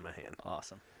now it's in my hand.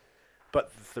 Awesome.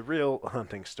 But the real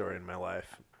hunting story in my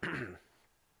life, and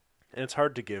it's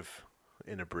hard to give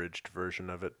an abridged version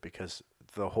of it because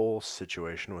the whole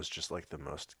situation was just like the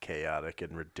most chaotic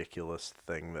and ridiculous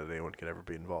thing that anyone could ever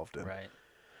be involved in. Right.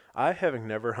 I, having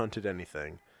never hunted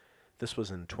anything, this was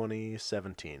in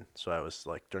 2017, so I was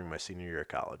like during my senior year of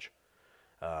college.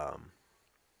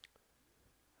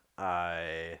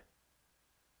 I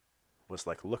was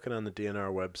like looking on the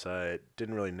DNR website,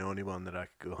 didn't really know anyone that I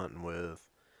could go hunting with.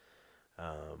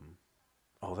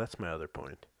 Oh, that's my other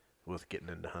point with getting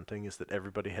into hunting is that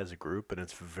everybody has a group, and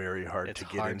it's very hard to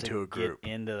get into a group.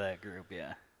 Get into that group,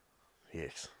 yeah.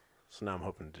 Yes. So now I'm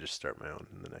hoping to just start my own,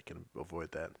 and then I can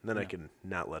avoid that. And then I Yeah. can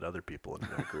not let other people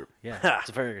into my group. Yeah, it's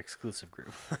a very exclusive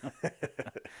group.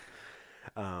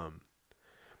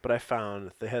 But I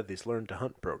found they had these learn to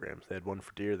hunt programs. They had one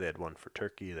for deer, they had one for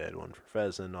turkey, they had one for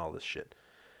pheasant, all this shit.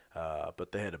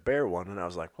 But they had a bear one, and I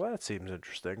was like, well, that seems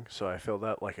interesting. So I filled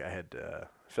out, like, I had to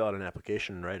fill out an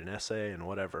application, write an essay, and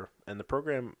whatever. And the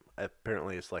program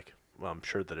apparently is like, well, I'm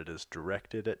sure that it is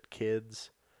directed at kids,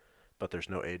 but there's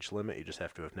no age limit. You just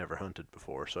have to have never hunted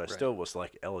before. So I still was,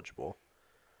 like, eligible.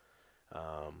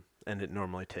 And it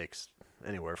normally takes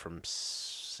anywhere from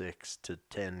 6 to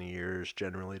 10 years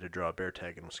generally to draw a bear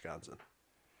tag in Wisconsin.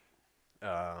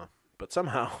 But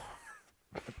somehow,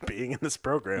 being in this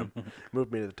program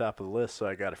moved me to the top of the list, so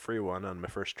I got a free one on my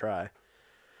first try.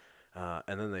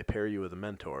 And then they pair you with a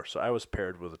mentor. So I was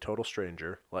paired with a total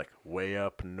stranger, like way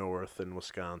up north in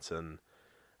Wisconsin,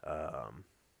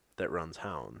 that runs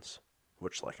hounds,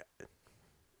 which like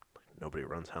nobody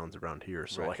runs hounds around here.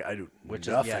 So like I do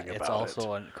nothing about it. It's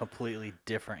also a completely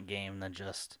different game than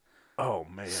just oh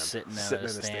man, sitting in a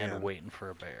stand waiting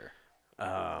for a bear.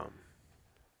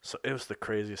 So it was the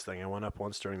craziest thing. I went up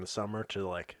once during the summer to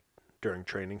like during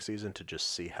training season to just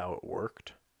see how it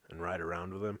worked and ride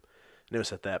around with him. And it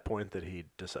was at that point that he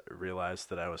realized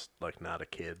that I was like not a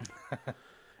kid.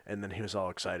 And then he was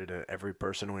all excited, and every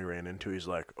person we ran into, he's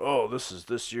like, "Oh, this is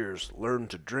this year's Learn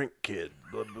to Drink kid."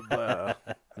 Blah blah blah.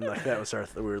 And like that was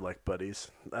we were like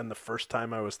buddies. And the first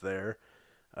time I was there,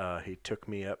 He took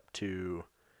me up to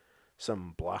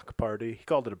some block party. He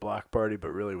called it a block party,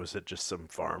 but really was it just some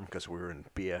farm because we were in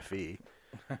BFE.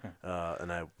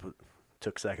 And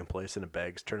took second place in a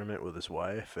bags tournament with his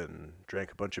wife and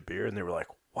drank a bunch of beer. And they were like,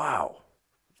 "Wow,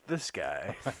 this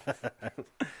guy."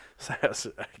 So that was,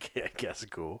 I guess,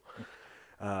 cool.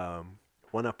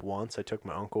 Went up once. I took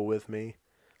my uncle with me,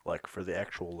 like for the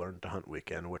actual Learn to Hunt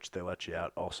weekend, which they let you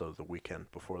out also the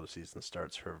weekend before the season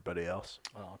starts for everybody else.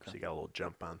 Oh, okay. So you got a little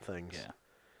jump on things. Yeah.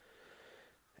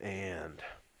 And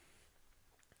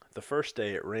the first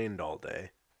day it rained all day.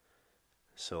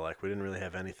 So like we didn't really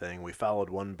have anything. We followed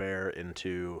one bear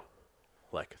into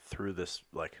like through this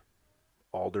like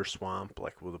alder swamp,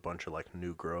 like with a bunch of like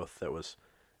new growth that was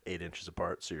 8 inches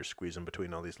apart. So you're squeezing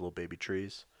between all these little baby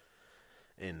trees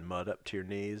in mud up to your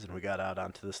knees. And we got out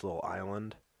onto this little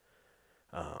island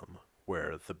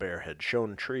where the bear had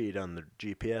shown treed on the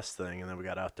GPS thing. And then we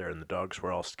got out there and the dogs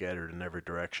were all scattered in every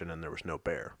direction and there was no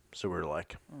bear. So we were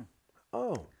like,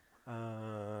 oh,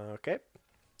 okay.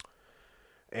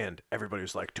 And everybody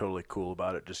was like totally cool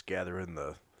about it, just gathering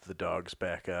the dogs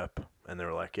back up. And they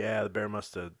were like, yeah, the bear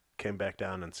must have came back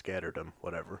down and scattered them,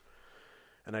 whatever.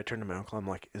 And I turned to my uncle, I'm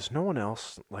like, is no one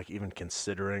else like even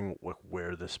considering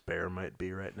where this bear might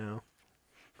be right now?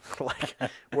 Like,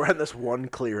 we're in this one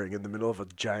clearing in the middle of a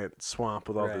giant swamp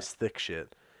with all this thick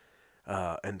shit.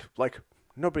 And like,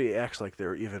 nobody acts like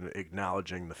they're even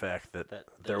acknowledging the fact that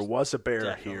there was a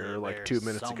bear here like 2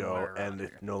 minutes ago and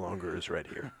it no longer is right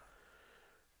here.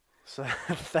 So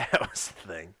that was the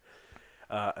thing.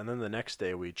 And then the next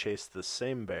day we chased the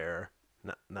same bear,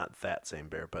 not that same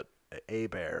bear, but a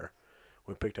bear.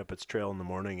 We picked up its trail in the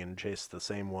morning and chased the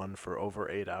same one for over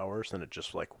 8 hours, and it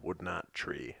just like would not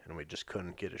tree, and we just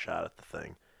couldn't get a shot at the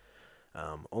thing.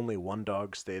 Only one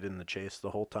dog stayed in the chase the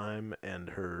whole time,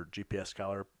 and her GPS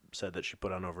collar said that she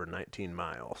put on over 19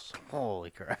 miles.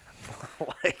 Holy crap.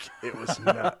 Like, it was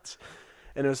nuts.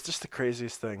 And it was just the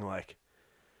craziest thing, like,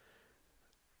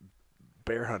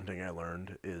 bear hunting, I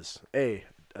learned, is a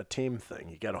team thing.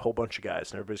 You got a whole bunch of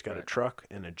guys, and everybody's got a truck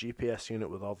and a GPS unit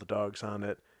with all the dogs on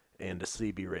it and a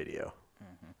CB radio.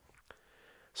 Mm-hmm.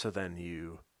 So then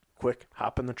you quick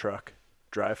hop in the truck,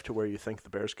 drive to where you think the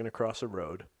bear's going to cross a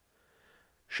road,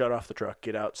 shut off the truck,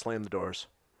 get out, slam the doors,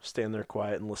 stand there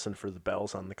quiet and listen for the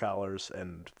bells on the collars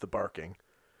and the barking.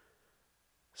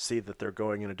 See that they're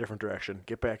going in a different direction,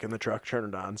 get back in the truck, turn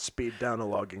it on, speed down a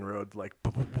logging road, like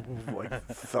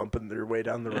thumping their way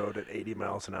down the road at 80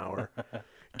 miles an hour.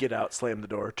 Get out, slam the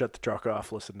door, shut the truck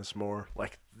off, listen to some more.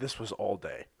 Like, this was all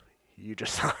day. You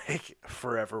just, like,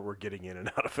 forever were getting in and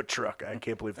out of a truck. I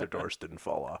can't believe their doors didn't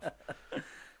fall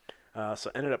off.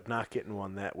 So ended up not getting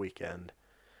one that weekend.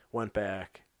 Went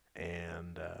back,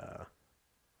 and,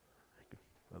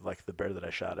 like, the bear that I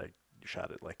shot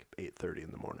at like 8:30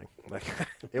 in the morning. Like,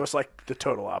 it was like the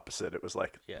total opposite. It was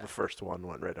like the first one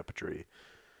went right up a tree.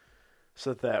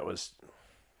 So that was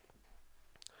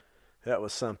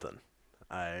something.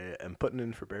 I am putting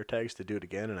in for bear tags to do it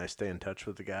again, and I stay in touch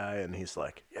with the guy, and he's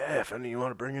like, yeah, if any of you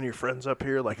want to bring any of your friends up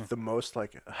here, like the most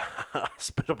like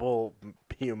hospitable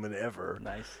human ever.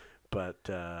 Nice. But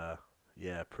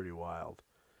yeah, pretty wild.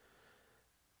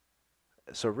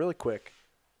 So really quick,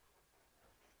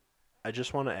 I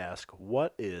just want to ask,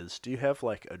 do you have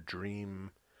like a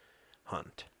dream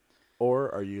hunt? Or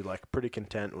are you like pretty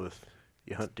content with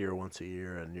you hunt deer once a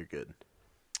year and you're good?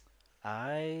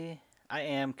 I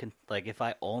am like, if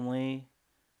I only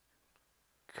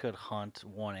could hunt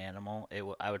one animal,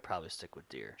 I would probably stick with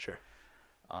deer. Sure.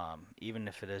 Even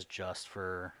if it is just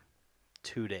for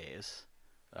 2 days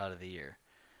out of the year.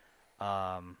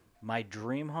 My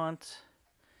dream hunt,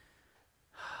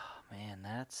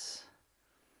 man,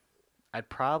 I'd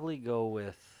probably go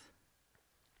with.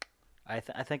 I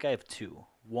think I have two.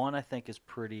 One I think is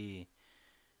pretty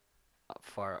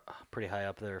high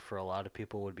up there for a lot of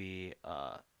people would be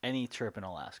any trip in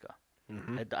Alaska.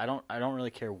 Mm-hmm. I don't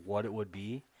really care what it would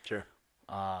be. Sure.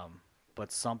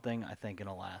 But something I think in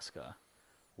Alaska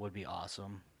would be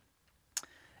awesome.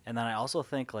 And then I also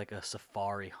think like a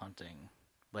safari hunting,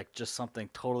 like just something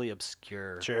totally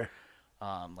obscure. Sure.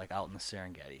 Like out in the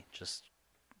Serengeti.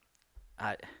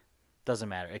 Doesn't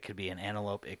matter. It could be an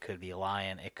antelope. It could be a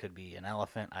lion. It could be an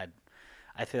elephant.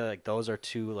 I feel like those are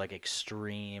two like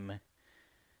extreme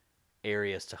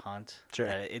areas to hunt. Sure.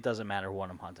 It doesn't matter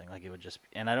what I'm hunting. Like, it would just,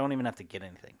 and I don't even have to get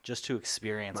anything. Just to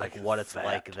experience like what it's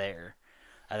like there,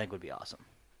 I think would be awesome.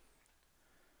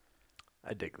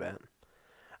 I dig that.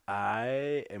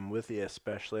 I am with you,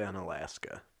 especially on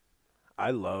Alaska. I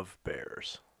love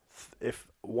bears. If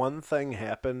one thing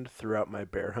happened throughout my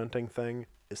bear hunting thing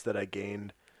is that I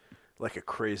gained like a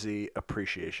crazy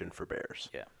appreciation for bears.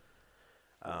 Yeah.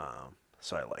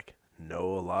 So I like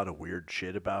know a lot of weird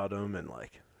shit about them and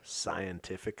like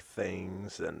scientific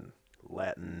things and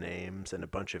Latin names and a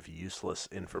bunch of useless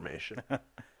information.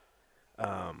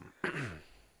 um,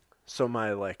 so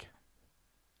my like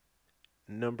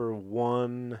number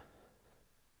one,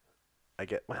 I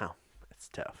get wow, it's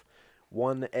tough.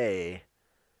 1A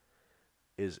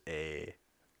is a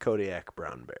Kodiak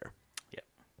brown bear. Yep.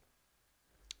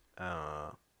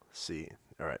 See,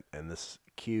 all right, and this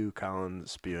Q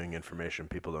Collins spewing information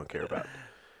people don't care about.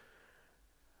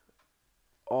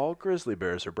 All grizzly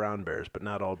bears are brown bears, but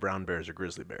not all brown bears are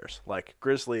grizzly bears. Like,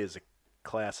 grizzly is a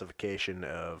classification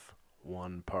of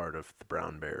one part of the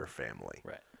brown bear family.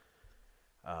 Right.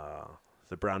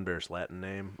 The brown bear's Latin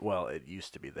name, well, it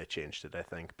used to be, they changed it, I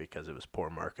think, because it was poor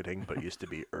marketing, but it used to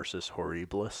be Ursus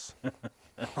horribilis.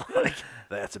 Like,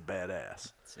 that's a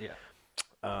badass. Yeah.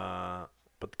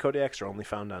 But the Kodiaks are only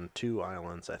found on 2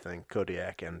 islands, I think,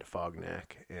 Kodiak and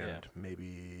Fognak, and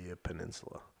maybe a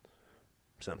peninsula,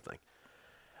 something.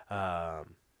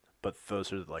 But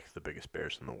those are like the biggest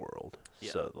bears in the world,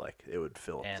 so like it would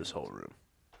fill up this whole room.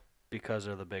 Because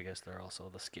they're the biggest, they're also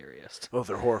the scariest. Oh,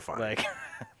 they're horrifying. Like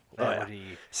that would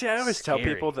be See, I always tell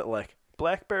scary. people that like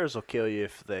black bears will kill you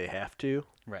if they have to.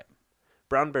 Right.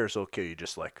 Brown bears will kill you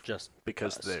just because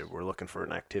because. they were looking for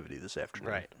an activity this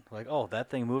afternoon. Right. Like, oh, that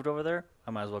thing moved over there.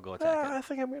 I might as well go attack it. I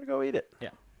think I'm gonna go eat it. Yeah.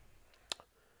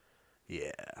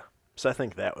 Yeah. So I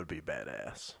think that would be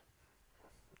badass.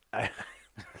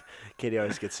 Katie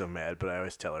always gets so mad, but I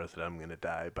always tell her that I'm going to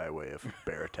die by way of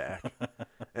bear attack.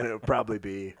 And it would probably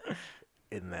be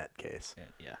in that case.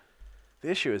 Yeah. The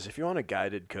issue is if you want a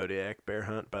guided Kodiak bear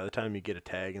hunt, by the time you get a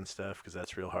tag and stuff, because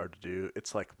that's real hard to do,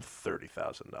 it's like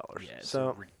 $30,000. Yeah, it's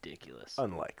so ridiculous.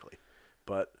 Unlikely,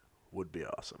 but would be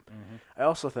awesome. Mm-hmm. I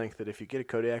also think that if you get a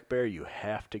Kodiak bear, you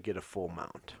have to get a full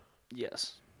mount.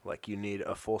 Yes. Like you need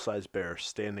a full-size bear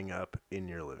standing up in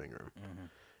your living room. Mm-hmm.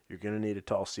 You're going to need a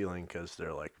tall ceiling because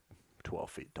they're like 12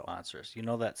 feet tall. Monsters. You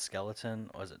know that skeleton?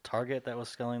 Was it Target that was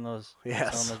selling those?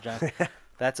 Yes. Selling those giant?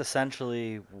 That's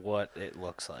essentially what it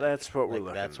looks like. That's what we're like,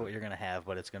 looking That's at. what you're going to have,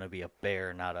 but it's going to be a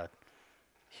bear, not a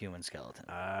human skeleton.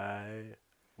 I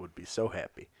would be so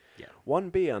happy. Yeah.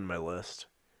 1B on my list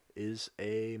is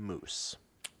a moose.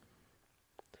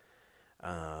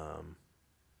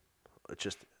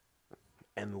 Just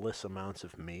endless amounts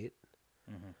of meat,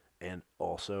 and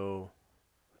also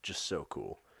just so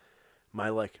cool. My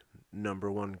like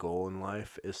number one goal in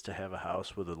life is to have a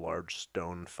house with a large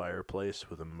stone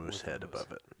fireplace with a moose head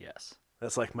above it. Yes.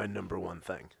 That's like my number one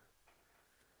thing.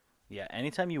 Yeah,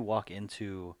 anytime you walk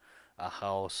into a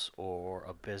house or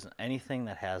a business, anything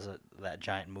that has that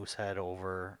giant moose head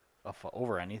over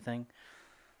anything,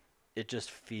 it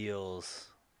just feels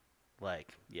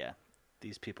like, yeah,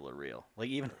 these people are real. Like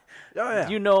even,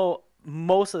 you know,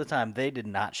 most of the time they did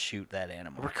not shoot that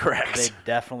animal. Correct. They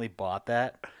definitely bought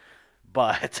that,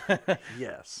 but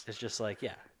Yes. it's just like,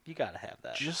 yeah, you gotta have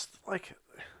that. Just like,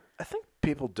 I think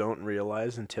people don't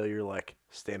realize until you're like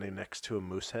standing next to a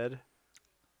moose head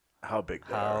how big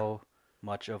they are. How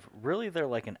much of really they're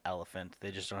like an elephant.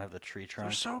 They just don't have the tree trunk.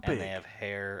 They're so And big. they have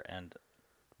hair and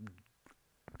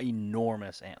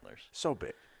enormous antlers. So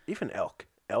big. Even elk.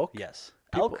 Elk? Yes.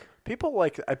 Elk? People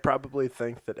like, I probably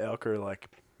think that elk are like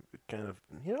kind of,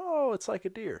 it's like a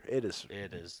deer. It is.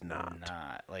 It is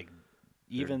not. Like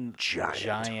even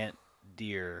giant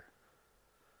deer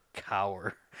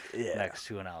cower next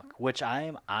to an elk, which I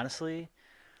am honestly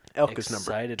elk is number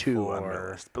excited 2 on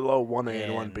my list. Below 1A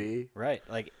and 1B. Right.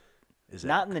 Like is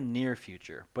not elk. in the near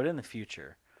future, but in the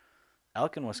future.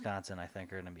 Elk in Wisconsin, I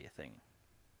think, are going to be a thing.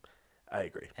 I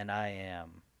agree. And I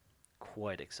am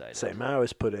quite excited. Same. I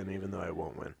always put in even though I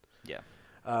won't win. Yeah.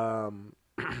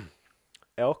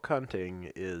 Elk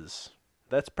hunting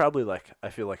that's probably like, I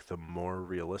feel like the more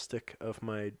realistic of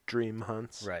my dream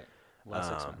hunts. Right. Less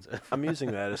expensive. I'm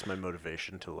using that as my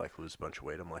motivation to like lose a bunch of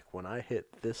weight. I'm like, when I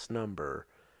hit this number,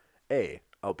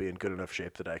 I'll be in good enough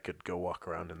shape that I could go walk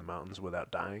around in the mountains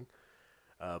without dying.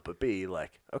 But B,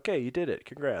 like, okay, you did it.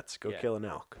 Congrats. Go kill an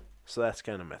elk. So that's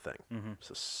kind of my thing. Mm-hmm.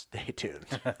 So stay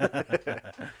tuned.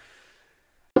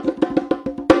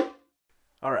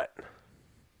 All right.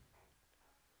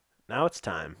 Now it's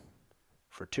time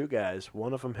for 2 guys,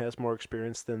 one of them has more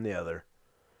experience than the other,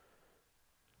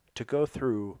 to go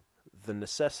through the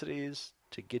necessities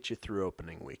to get you through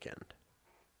opening weekend.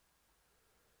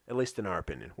 At least in our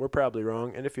opinion. We're probably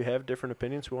wrong, and if you have different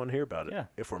opinions, we want to hear about it. Yeah.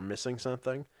 If we're missing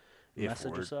something,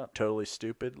 Message us up. Totally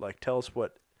stupid, like tell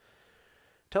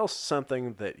us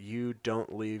something that you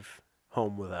don't leave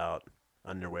home without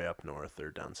on your way up north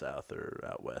or down south or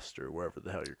out west or wherever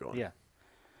the hell you're going. Yeah.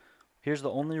 Here's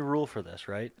the only rule for this,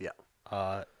 right? Yeah.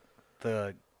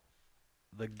 the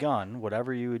gun,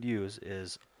 whatever you would use,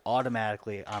 is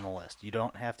automatically on the list. You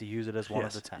don't have to use it as one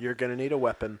of the 10. You're going to need a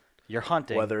weapon. You're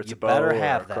hunting. Whether it's you a bow better or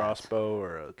have a that. crossbow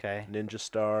or a Okay. ninja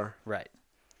star. Right.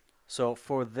 So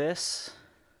for this,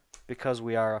 because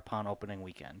we are upon opening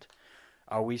weekend,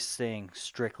 are we staying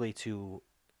strictly to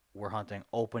we're hunting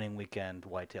opening weekend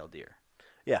whitetail deer?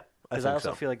 Yeah, Because I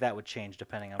also feel like that would change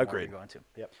depending on where you're going to.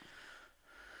 Yep.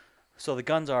 So the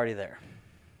gun's already there.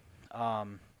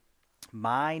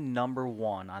 My number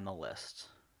one on the list,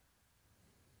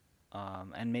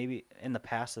 and maybe in the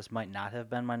past this might not have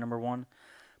been my number one,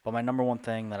 but my number one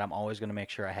thing that I'm always going to make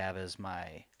sure I have is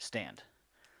my stand.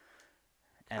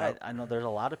 And I know there's a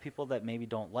lot of people that maybe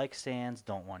don't like stands,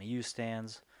 don't want to use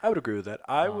stands. I would agree with that.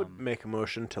 I would make a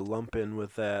motion to lump in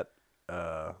with that,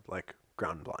 like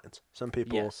ground blinds. Some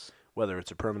people, whether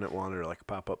it's a permanent one or like a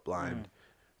pop-up blind,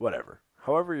 whatever.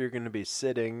 However you're going to be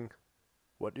sitting,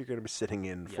 what you're going to be sitting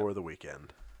in for the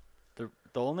weekend. The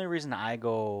only reason I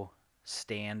go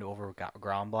stand over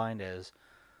ground blind is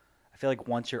I feel like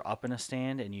once you're up in a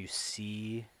stand and you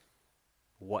see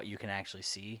what you can actually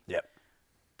see,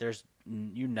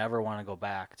 you never want to go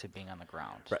back to being on the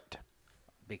ground. Right.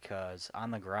 Because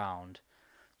on the ground,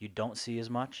 you don't see as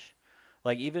much.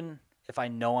 Like, even if I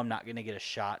know I'm not going to get a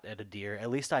shot at a deer,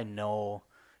 at least I know,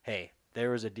 hey,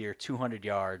 there was a deer 200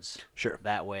 yards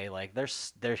that way. Like,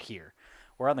 they're here.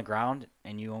 We're on the ground,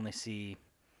 and you only see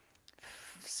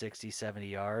 60, 70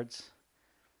 yards.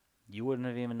 You wouldn't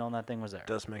have even known that thing was there. It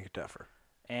does make it tougher.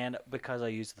 And because I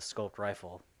use the scoped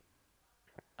rifle,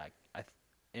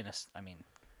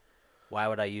 why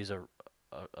would I use a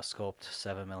scoped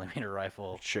 7mm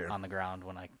rifle on the ground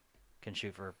when I can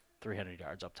shoot for 300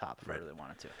 yards up top if I really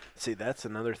wanted to? See, that's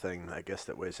another thing I guess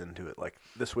that weighs into it. Like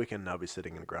this weekend, I'll be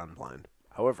sitting in a ground blind.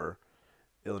 However,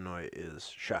 Illinois is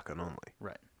shotgun only.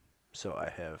 Right. So I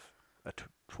have a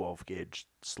 12 gauge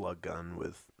slug gun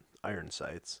with iron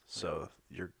sights. So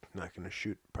you're not going to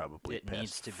shoot probably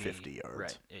past 50 yards.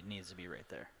 Right. It needs to be right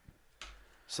there.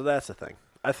 So that's the thing.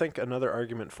 I think another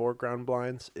argument for ground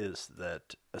blinds is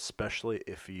that, especially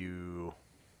if you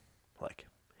like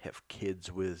have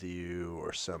kids with you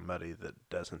or somebody that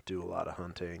doesn't do a lot of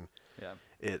hunting,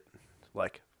 it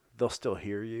like they'll still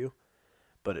hear you,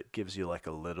 but it gives you like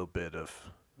a little bit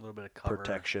of cover.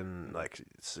 Protection, like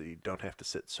so you don't have to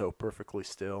sit so perfectly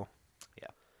still.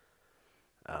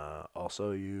 Yeah. Also,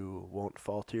 you won't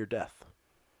fall to your death.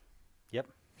 Yep.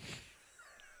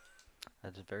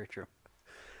 That is very true.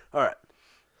 All right.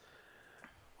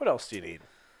 What else do you need?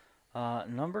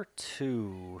 Number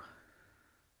 2.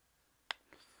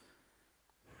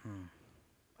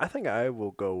 I think I will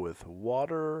go with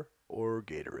water or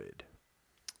Gatorade.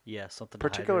 Yeah, something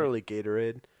particularly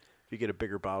Gatorade. If you get a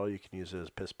bigger bottle, you can use it as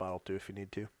a piss bottle too if you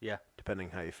need to. Yeah.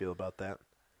 Depending how you feel about that.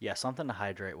 Yeah, something to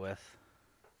hydrate with.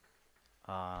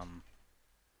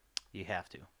 You have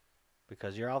to.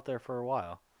 Because you're out there for a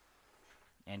while.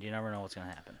 And you never know what's going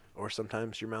to happen. Or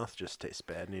sometimes your mouth just tastes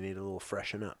bad and you need a little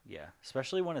freshen up. Yeah,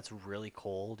 especially when it's really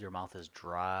cold. Your mouth is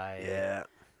dry. Yeah,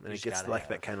 and it gets like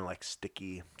that kind of like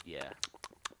sticky. Yeah.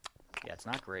 Yeah, it's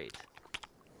not great.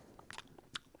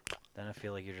 Then I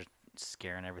feel like you're just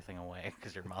scaring everything away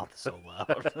because your mouth is so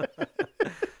loud.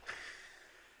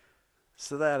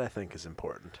 So that, I think, is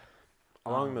important.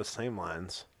 Along those same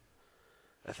lines,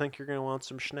 I think you're going to want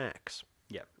some snacks.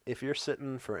 Yeah. If you're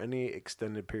sitting for any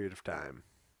extended period of time,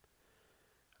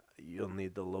 you'll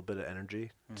need a little bit of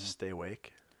energy to stay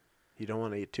awake. You don't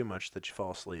want to eat too much that you fall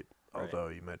asleep, although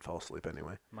you might fall asleep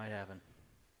anyway. Might happen.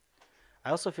 I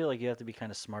also feel like you have to be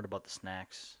kind of smart about the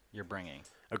snacks you're bringing.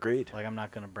 Agreed. Like, I'm not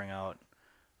going to bring out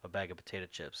a bag of potato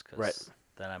chips because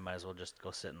then I might as well just go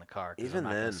sit in the car. Even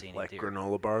then, like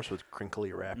granola bars with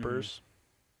crinkly wrappers.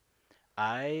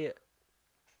 For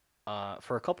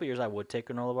a couple years, I would take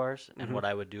granola bars, and what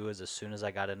I would do is as soon as I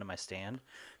got into my stand,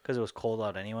 because it was cold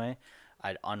out anyway,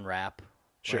 I'd unwrap.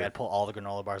 Sure. Like I'd pull all the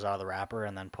granola bars out of the wrapper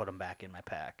and then put them back in my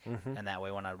pack. And that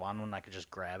way, when I'd want one, I could just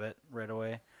grab it right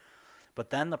away. But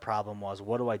then the problem was,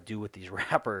 what do I do with these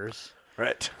wrappers?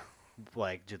 Right.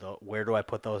 Like, where do I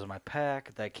put those in my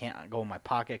pack? That can't go in my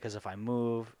pocket because if I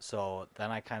move. So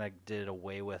then I kind of did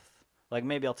away with, like,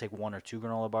 maybe I'll take 1 or 2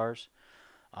 granola bars.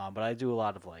 But I do a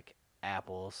lot of, like,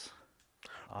 apples.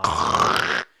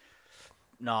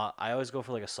 No, I always go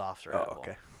for, like, a softer apple.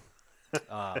 Okay.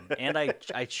 And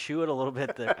I chew it a little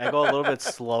bit. I go a little bit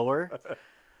slower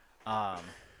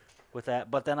with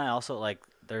that. But then I also, like,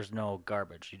 there's no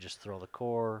garbage. You just throw the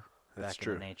core back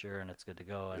into nature, and it's good to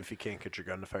go. And if you can't get your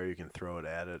gun to fire, you can throw it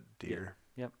at a deer.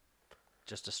 Yep.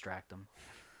 Just distract them.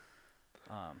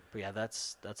 But yeah,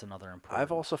 that's another important.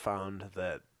 I've also found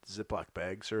that Ziploc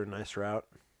bags are a nice route.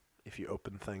 if you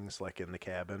open things like in the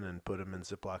cabin and put them in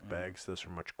Ziploc bags, those are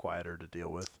much quieter to deal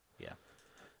with. Yeah.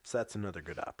 So that's another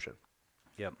good option.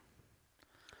 Yep.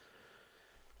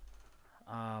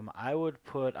 I would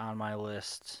put on my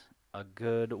list a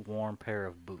good warm pair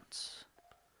of boots.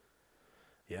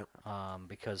 Yep.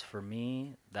 Because for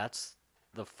me, that's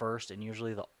the first and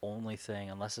usually the only thing,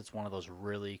 unless it's one of those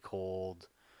really cold,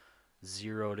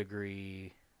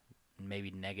 0-degree,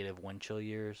 maybe negative wind chill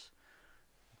years.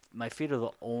 My feet are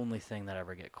the only thing that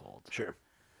ever get cold. Sure.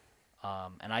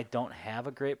 And I don't have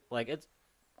a great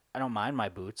I don't mind my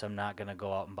boots. I'm not gonna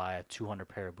go out and buy a $200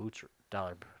 pair of boots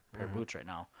right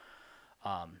now.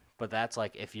 But that's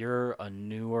like if you're a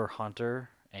newer hunter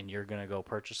and you're gonna go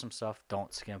purchase some stuff,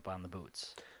 don't skimp on the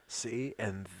boots. See,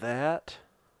 and that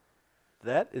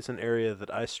is an area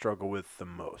that I struggle with the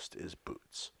most is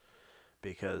boots.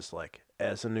 Because like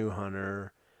as a new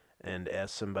hunter and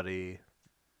as somebody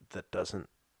that doesn't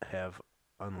have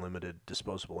unlimited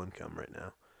disposable income right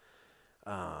now,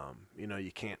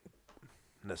 you can't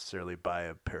necessarily buy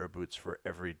a pair of boots for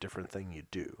every different thing you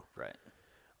do. Right.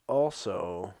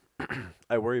 Also,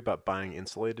 I worry about buying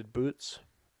insulated boots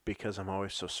because I'm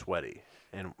always so sweaty,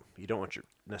 and you don't want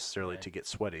necessarily to get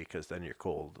sweaty because then you're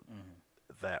cold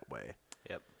that way.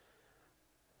 Yep.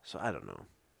 So I don't know.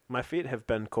 My feet have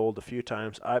been cold a few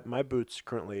times. My boots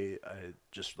currently, I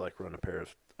just like run a pair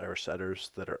of Irish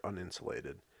setters that are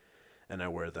uninsulated, and I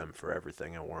wear them for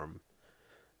everything. I wore them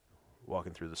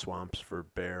walking through the swamps for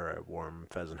bear. I wore them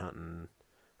pheasant hunting.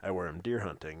 I wear them deer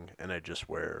hunting, and I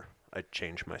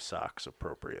change my socks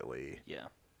appropriately. Yeah.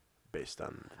 Based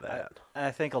on that.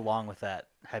 I think along with that,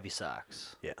 heavy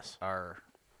socks. Yes. You're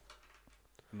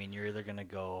either gonna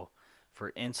go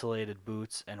for insulated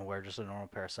boots and wear just a normal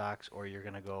pair of socks, or you're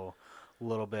gonna go a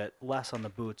little bit less on the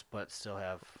boots but still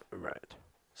have. Right.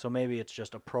 So maybe it's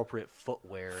just appropriate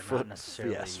footwear, not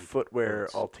necessarily. Yes, footwear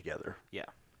boots. altogether. Yeah.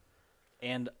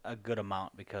 And a good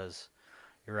amount because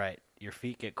you're right. Your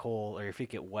feet get cold or your feet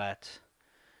get wet.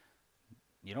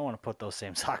 You don't want to put those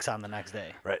same socks on the next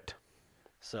day. Right.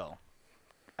 So,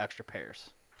 extra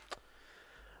pairs.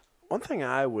 One thing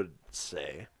I would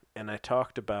say, and I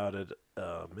talked about it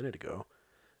a minute ago,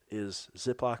 is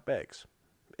Ziploc bags.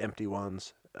 Empty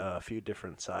ones, a few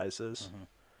different sizes.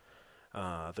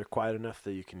 They're quiet enough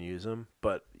that you can use them,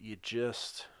 but you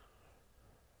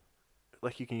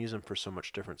can use them for so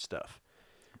much different stuff.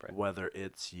 Right. Whether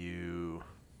it's you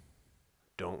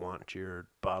don't want your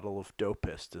bottle of dough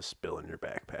piss to spill in your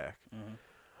backpack,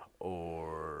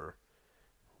 or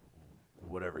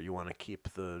whatever, you want to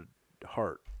keep the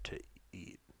heart to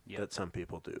eat. Yep. That some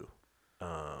people do.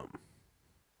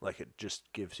 It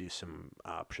just gives you some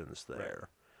options there.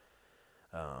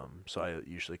 Right. So I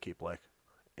usually keep like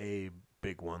a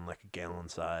big one, like a gallon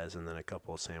size, and then a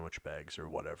couple of sandwich bags or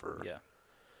whatever. Yeah.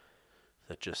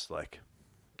 That just like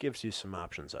gives you some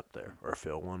options up there, or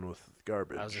fill one with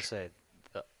garbage. I was gonna say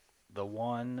the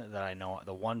one that I know,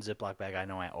 the one Ziploc bag I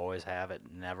know I always have, it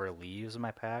never leaves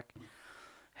my pack,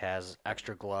 has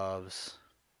extra gloves,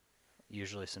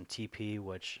 usually some TP,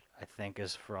 which I think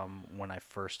is from when I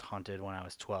first hunted when I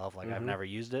was 12. Like I've never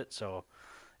used it, so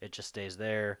it just stays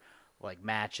there. Like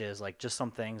matches, like just some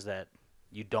things that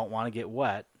you don't want to get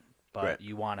wet, but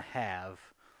you want to have.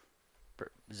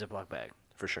 Ziploc bag.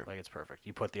 For sure. Like it's perfect.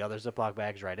 You put the other Ziploc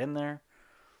bags right in there.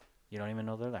 You don't even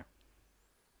know they're there.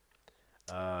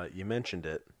 You mentioned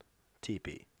it.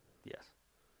 TP. Yes.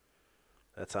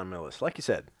 That's on my list. Like you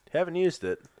said, haven't used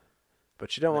it,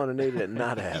 but you don't want to need it and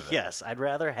not have it. Yes, I'd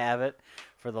rather have it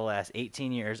for the last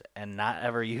 18 years and not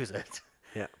ever use it.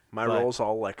 Yeah. My roll's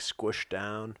all like squished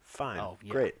down. Fine. Oh,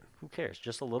 yeah. Great. Who cares?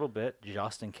 Just a little bit,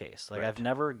 just in case. Like Right. I've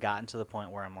never gotten to the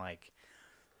point where I'm like,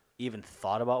 even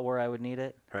thought about where I would need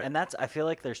it. Right. And I feel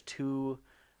like there's two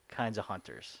kinds of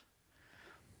hunters.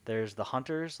 There's the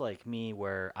hunters like me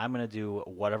where I'm going to do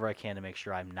whatever I can to make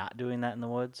sure I'm not doing that in the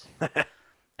woods.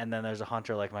 And then there's a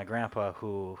hunter like my grandpa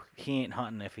who he ain't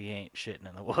hunting if he ain't shitting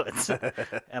in the woods.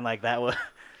 And like that would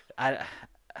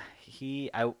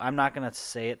I'm not going to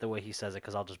say it the way he says it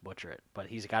because I'll just butcher it. But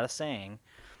he's got a saying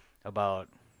about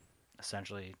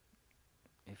essentially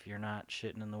if you're not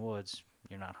shitting in the woods,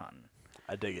 you're not hunting.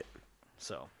 I dig it.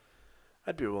 So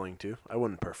I'd be willing to. I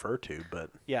wouldn't prefer to, but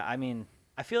yeah, I mean,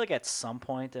 I feel like at some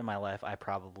point in my life, I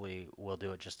probably will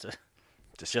do it just to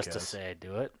say I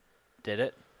did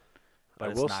it. But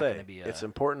I it's will not say gonna be it's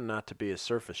important not to be a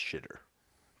surface shitter.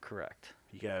 Correct.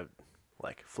 You gotta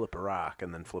like flip a rock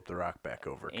and then flip the rock back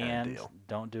over kind And of deal.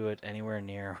 don't do it anywhere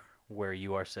near where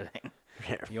you are sitting.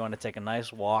 Yeah. You want to take a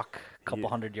nice walk, a couple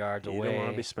hundred yards away. You don't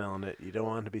want to be smelling it. You don't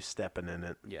want to be stepping in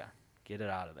it. Yeah, get it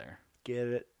out of there. Get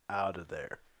it out of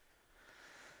there.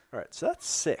 All right, so that's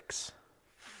 6.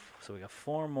 So we got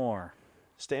 4 more.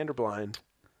 Stand or blind,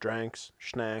 drinks,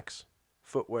 snacks,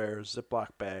 footwear, Ziploc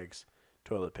bags,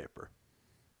 toilet paper.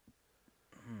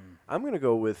 I'm going to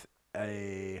go with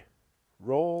a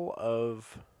roll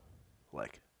of,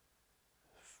 like,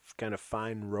 kind of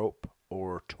fine rope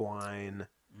or twine.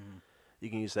 You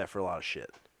can use that for a lot of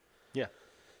shit. Yeah.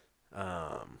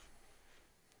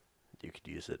 You could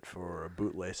use it for a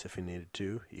bootlace if you needed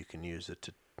to. You can use it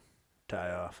to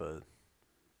tie off a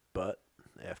butt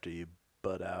after you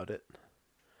butt out it.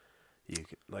 You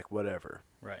could, like, whatever.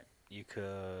 Right. You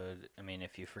could, I mean,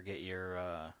 if you forget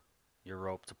your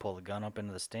rope to pull the gun up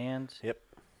into the stand. Yep.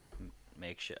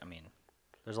 Make sure, I mean,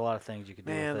 there's a lot of things you could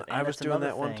do Man, with it. I was doing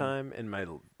that one time in my,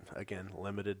 again,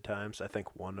 limited times. I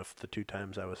think one of the 2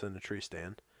 times I was in a tree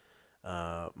stand.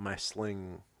 My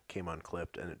sling came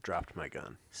unclipped and it dropped my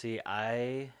gun. See,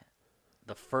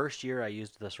 the first year I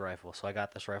used this rifle, so I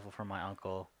got this rifle from my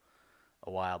uncle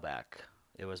a while back.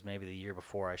 It was maybe the year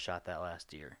before I shot that last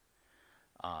deer.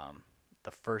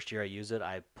 The first year I used it,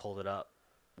 I pulled it up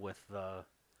with the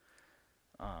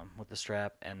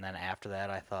strap, and then after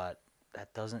that, I thought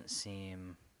that doesn't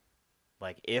seem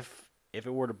like if it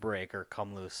were to break or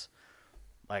come loose,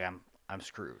 like I'm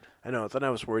screwed. I know. Then I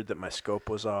was worried that my scope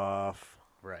was off.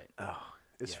 Right. Oh,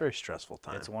 it's a very stressful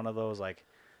time. It's one of those like.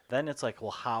 Then it's like,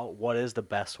 well, what is the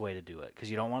best way to do it? Because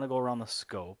you don't want to go around the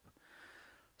scope.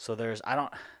 So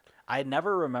I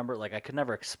never remember, like, I could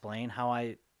never explain how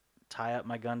I tie up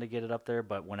my gun to get it up there,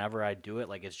 but whenever I do it,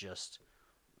 like, it's just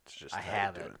I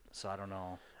have it. So I don't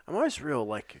know. I'm always real,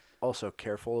 like, also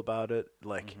careful about it.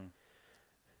 Like,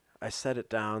 I set it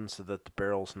down so that the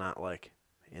barrel's not, like,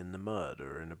 in the mud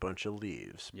or in a bunch of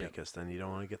leaves, because then you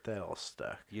don't want to get that all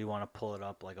stuck. You want to pull it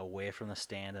up, like, away from the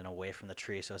stand and away from the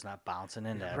tree so it's not bouncing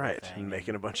into everything. Right, and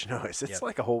making a bunch of noise. It's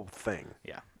like a whole thing.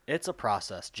 Yeah, it's a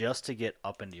process just to get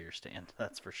up into your stand,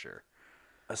 that's for sure.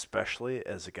 Especially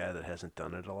as a guy that hasn't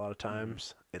done it a lot of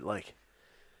times. It, like,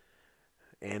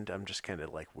 and I'm just kind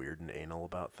of, like, weird and anal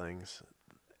about things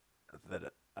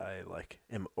that I, like,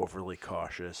 am overly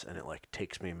cautious, and it, like,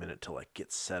 takes me a minute to, like,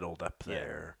 get settled up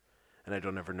there. And I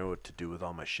don't ever know what to do with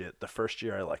all my shit. The first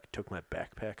year I, like, took my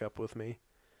backpack up with me,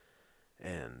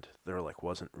 and there, like,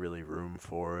 wasn't really room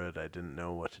for it. I didn't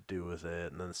know what to do with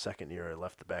it. And then the second year I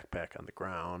left the backpack on the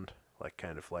ground, like,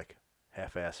 kind of, like,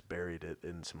 half-ass buried it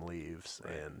in some leaves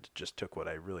and just took what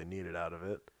I really needed out of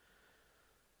it.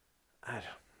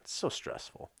 It's so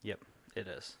stressful. Yep, it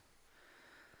is.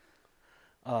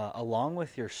 Along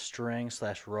with your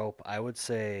string/rope, I would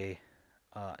say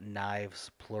knives,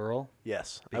 plural.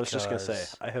 Yes, I was just going to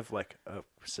say, I have, like,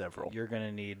 several. You're going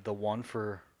to need the one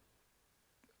for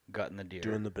gutting the deer.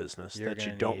 Doing the business. That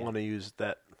you don't want to use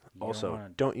that. Also,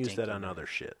 don't use that on other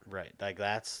shit. Right. Like,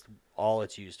 that's all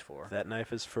it's used for. That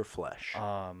knife is for flesh.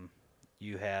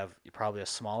 You have probably a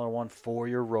smaller one for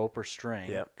your rope or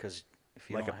string. Yep. Because if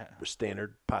you like don't a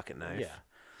standard pocket knife.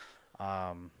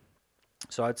 Yeah.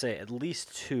 So I'd say at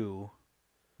least 2,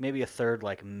 maybe a third,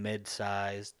 like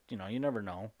mid-sized. You know, you never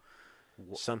know.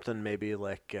 Something maybe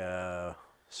like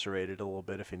serrated a little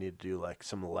bit if you need to do like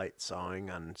some light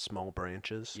sawing on small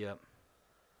branches. Yep.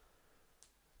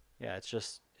 Yeah,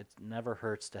 it never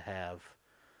hurts to have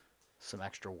some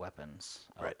extra weapons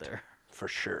out there. For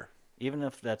sure. Even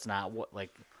if that's not what,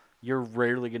 like, you're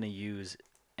rarely going to use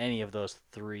any of those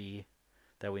 3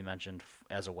 that we mentioned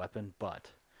as a weapon, but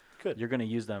you're going to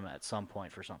use them at some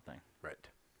point for something. Right.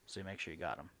 So you make sure you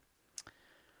got them.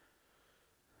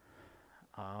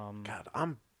 God,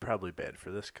 I'm probably bad for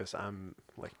this because I'm,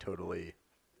 like, totally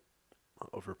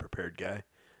over-prepared guy.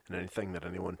 And anything that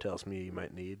anyone tells me you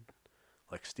might need,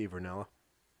 like Steve Ranella,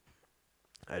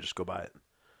 I just go buy it.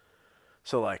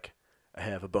 So, like, I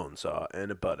have a bone saw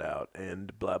and a butt out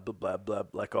and blah, blah, blah, blah,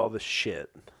 like all this shit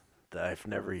that I've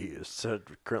never used. So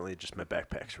currently just my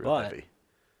backpack's real heavy.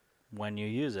 When you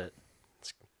use it,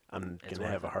 I'm going to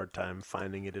have a hard time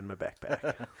finding it in my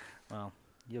backpack. Well,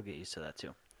 you'll get used to that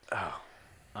too. Oh.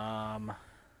 I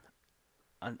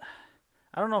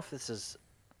don't know if this is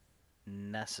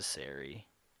necessary,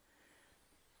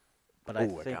 but I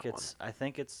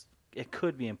think it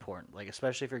could be important, like,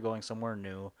 especially if you're going somewhere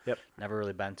new. Yep. Never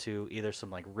really been to, either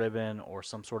some, like, ribbon or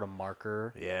some sort of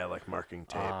marker. Yeah, like marking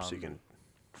tape so you can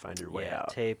find your way out.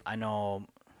 Tape. I know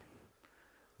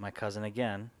my cousin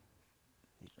again.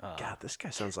 God, this guy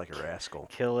sounds like a rascal.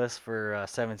 Killis for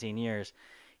 17 years.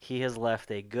 He has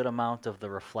left a good amount of the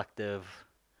reflective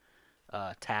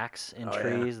tacks in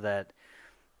trees that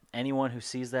anyone who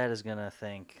sees that is going to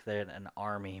think that an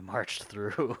army marched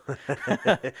through.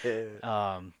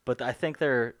 But I think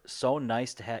they're so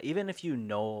nice to have. Even if you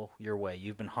know your way,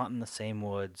 you've been hunting the same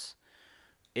woods,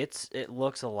 it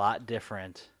looks a lot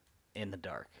different in the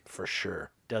dark. For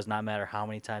sure. Does not matter how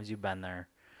many times you've been there.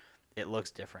 It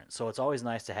looks different. So it's always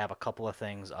nice to have a couple of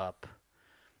things up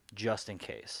just in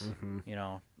case. Mm-hmm. You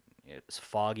know, it's a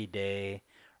foggy day,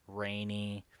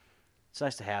 rainy. It's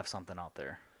nice to have something out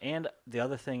there. And the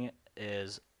other thing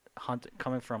is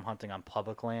coming from hunting on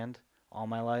public land all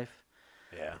my life.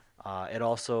 Yeah. It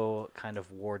also kind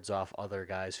of wards off other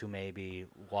guys who may be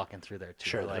walking through there too.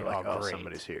 Sure, they're like, oh, great.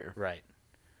 somebody's here. Right.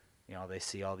 You know, they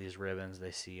see all these ribbons,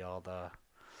 they see all the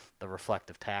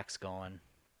reflective tacks going.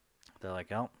 They're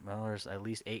like, oh, well, there's at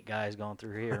least 8 guys going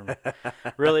through here.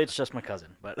 Really, it's just my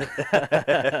cousin. But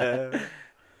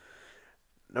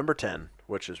Number 10,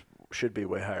 which should be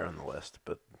way higher on the list,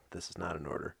 but this is not in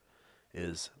order,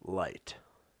 is light.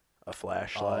 A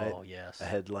flashlight, oh, yes. a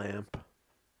headlamp.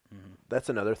 Mhm. That's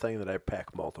another thing that I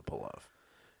pack multiple of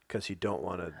because you don't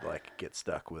want to like get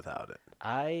stuck without it.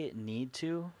 I need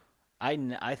to.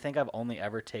 I think I've only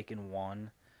ever taken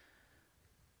one.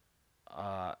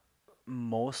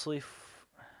 Mostly,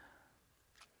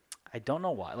 I don't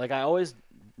know why. Like I always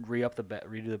redo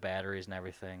the batteries and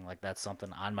everything. Like that's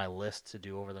something on my list to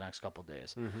do over the next couple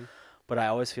days. Mm-hmm. But I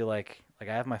always feel like I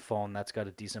have my phone that's got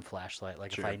a decent flashlight.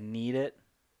 Like Sure. if I need it,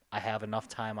 I have enough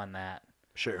time on that.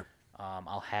 Sure.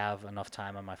 I'll have enough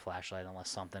time on my flashlight unless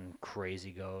something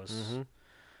crazy goes.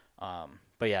 Mm-hmm.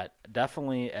 But yeah,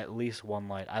 definitely at least one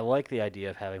light. I like the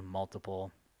idea of having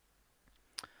multiple.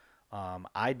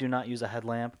 I do not use a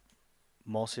headlamp,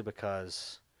 mostly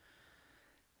because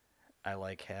I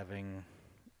like having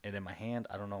it in my hand.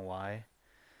 I don't know why.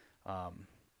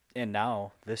 And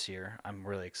now, this year, I'm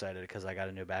really excited because I got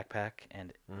a new backpack,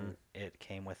 and it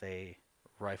came with a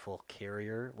rifle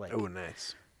carrier. Like, Oh,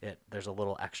 nice. there's a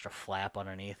little extra flap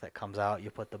underneath that comes out. You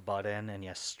put the butt in, and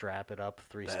you strap it up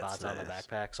 3 That's spots on the nice.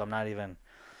 backpack. So I'm not even,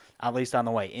 at least on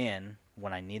the way in,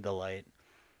 when I need the light,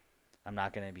 I'm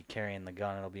not going to be carrying the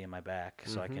gun. It'll be in my back,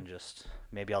 so I can just,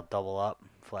 maybe I'll double up,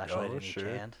 flashlight in each sure.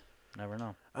 hand. Never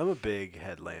know. I'm a big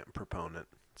headlamp proponent.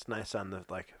 It's nice on the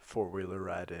like 4-wheeler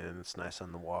ride in. It's nice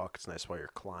on the walk. It's nice while you're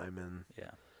climbing.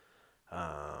 Yeah.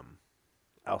 I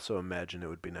also imagine it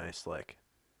would be nice like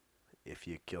if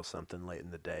you kill something late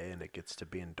in the day and it gets to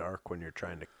being dark when you're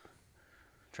trying to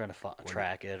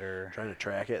Track it or...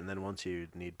 track it, and then once you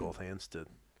need both hands to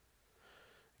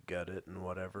gut it and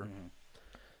whatever. Mhm.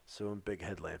 So I'm a big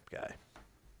headlamp guy.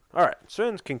 All right, so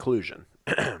in conclusion,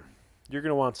 you're going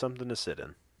to want something to sit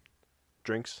in.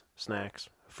 Drinks, snacks,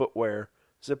 footwear,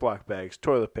 Ziploc bags,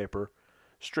 toilet paper,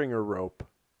 string or rope,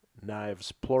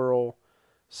 knives, plural,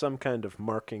 some kind of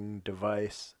marking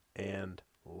device, and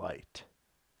light.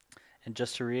 And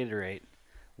just to reiterate,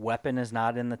 weapon is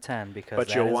not in the 10 because But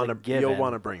that you'll is want a to given. you'll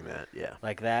want to bring that, yeah.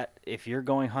 Like that, if you're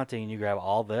going hunting and you grab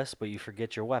all this, but you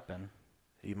forget your weapon,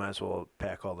 You might as well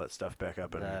pack all that stuff back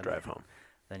up and Then- drive home.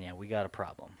 then yeah, we got a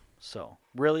problem. So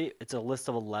really, it's a list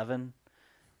of 11.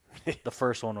 The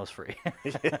first one was free.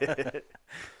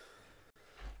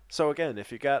 So again,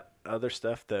 if you got other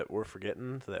stuff that we're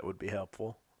forgetting that would be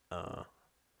helpful,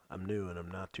 I'm new and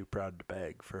I'm not too proud to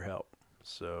beg for help.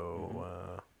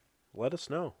 So let us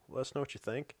know. Let us know what you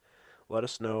think. Let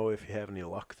us know if you have any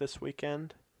luck this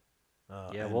weekend.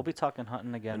 Yeah, we'll be talking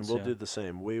hunting again and soon. we'll do the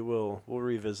same. We'll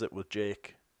revisit with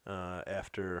Jake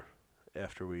after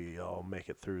we all make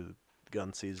it through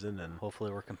gun season, and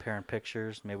Hopefully we're comparing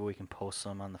pictures. Maybe we can post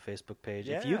some on the Facebook page.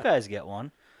 If you Yeah. guys get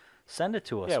one, send it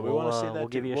to us. yeah, we want to see that. We'll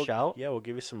give too. you a shout. Yeah, we'll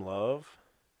give you some love.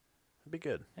 It'd be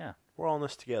good. Yeah. We're all in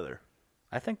this together.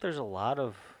 I think there's a lot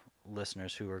of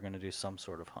listeners who are going to do some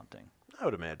sort of hunting I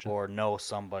would imagine. or know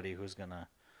somebody who's going to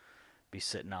be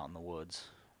sitting out in the woods,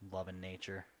 loving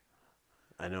nature.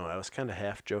 I know. I was kind of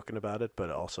half joking about it,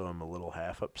 but also I'm a little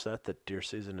half upset that deer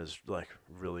season is like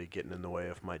really getting in the way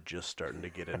of my just starting to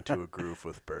get into a groove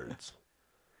with birds.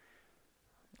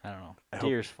 I don't know. I hope-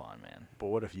 Deer's fun, man. But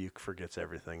what if Uke forgets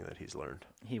everything that he's learned?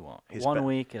 He won't. He's One been-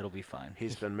 week, it'll be fine.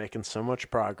 He's been making so much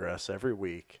progress every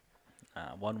week.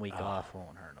 1 week off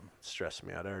won't hurt him. It's stressing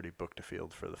me out. I already booked a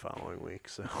field for the following week,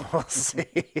 so we'll see.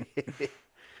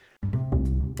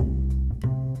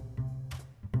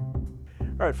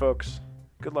 All right, folks.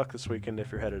 Good luck this weekend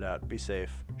if you're headed out. Be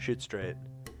safe. Shoot straight.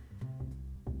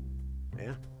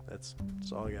 Yeah, that's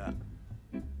all I got.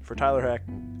 For Tyler Heck,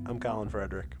 I'm Colin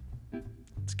Frederick.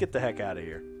 Let's get the heck out of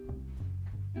here.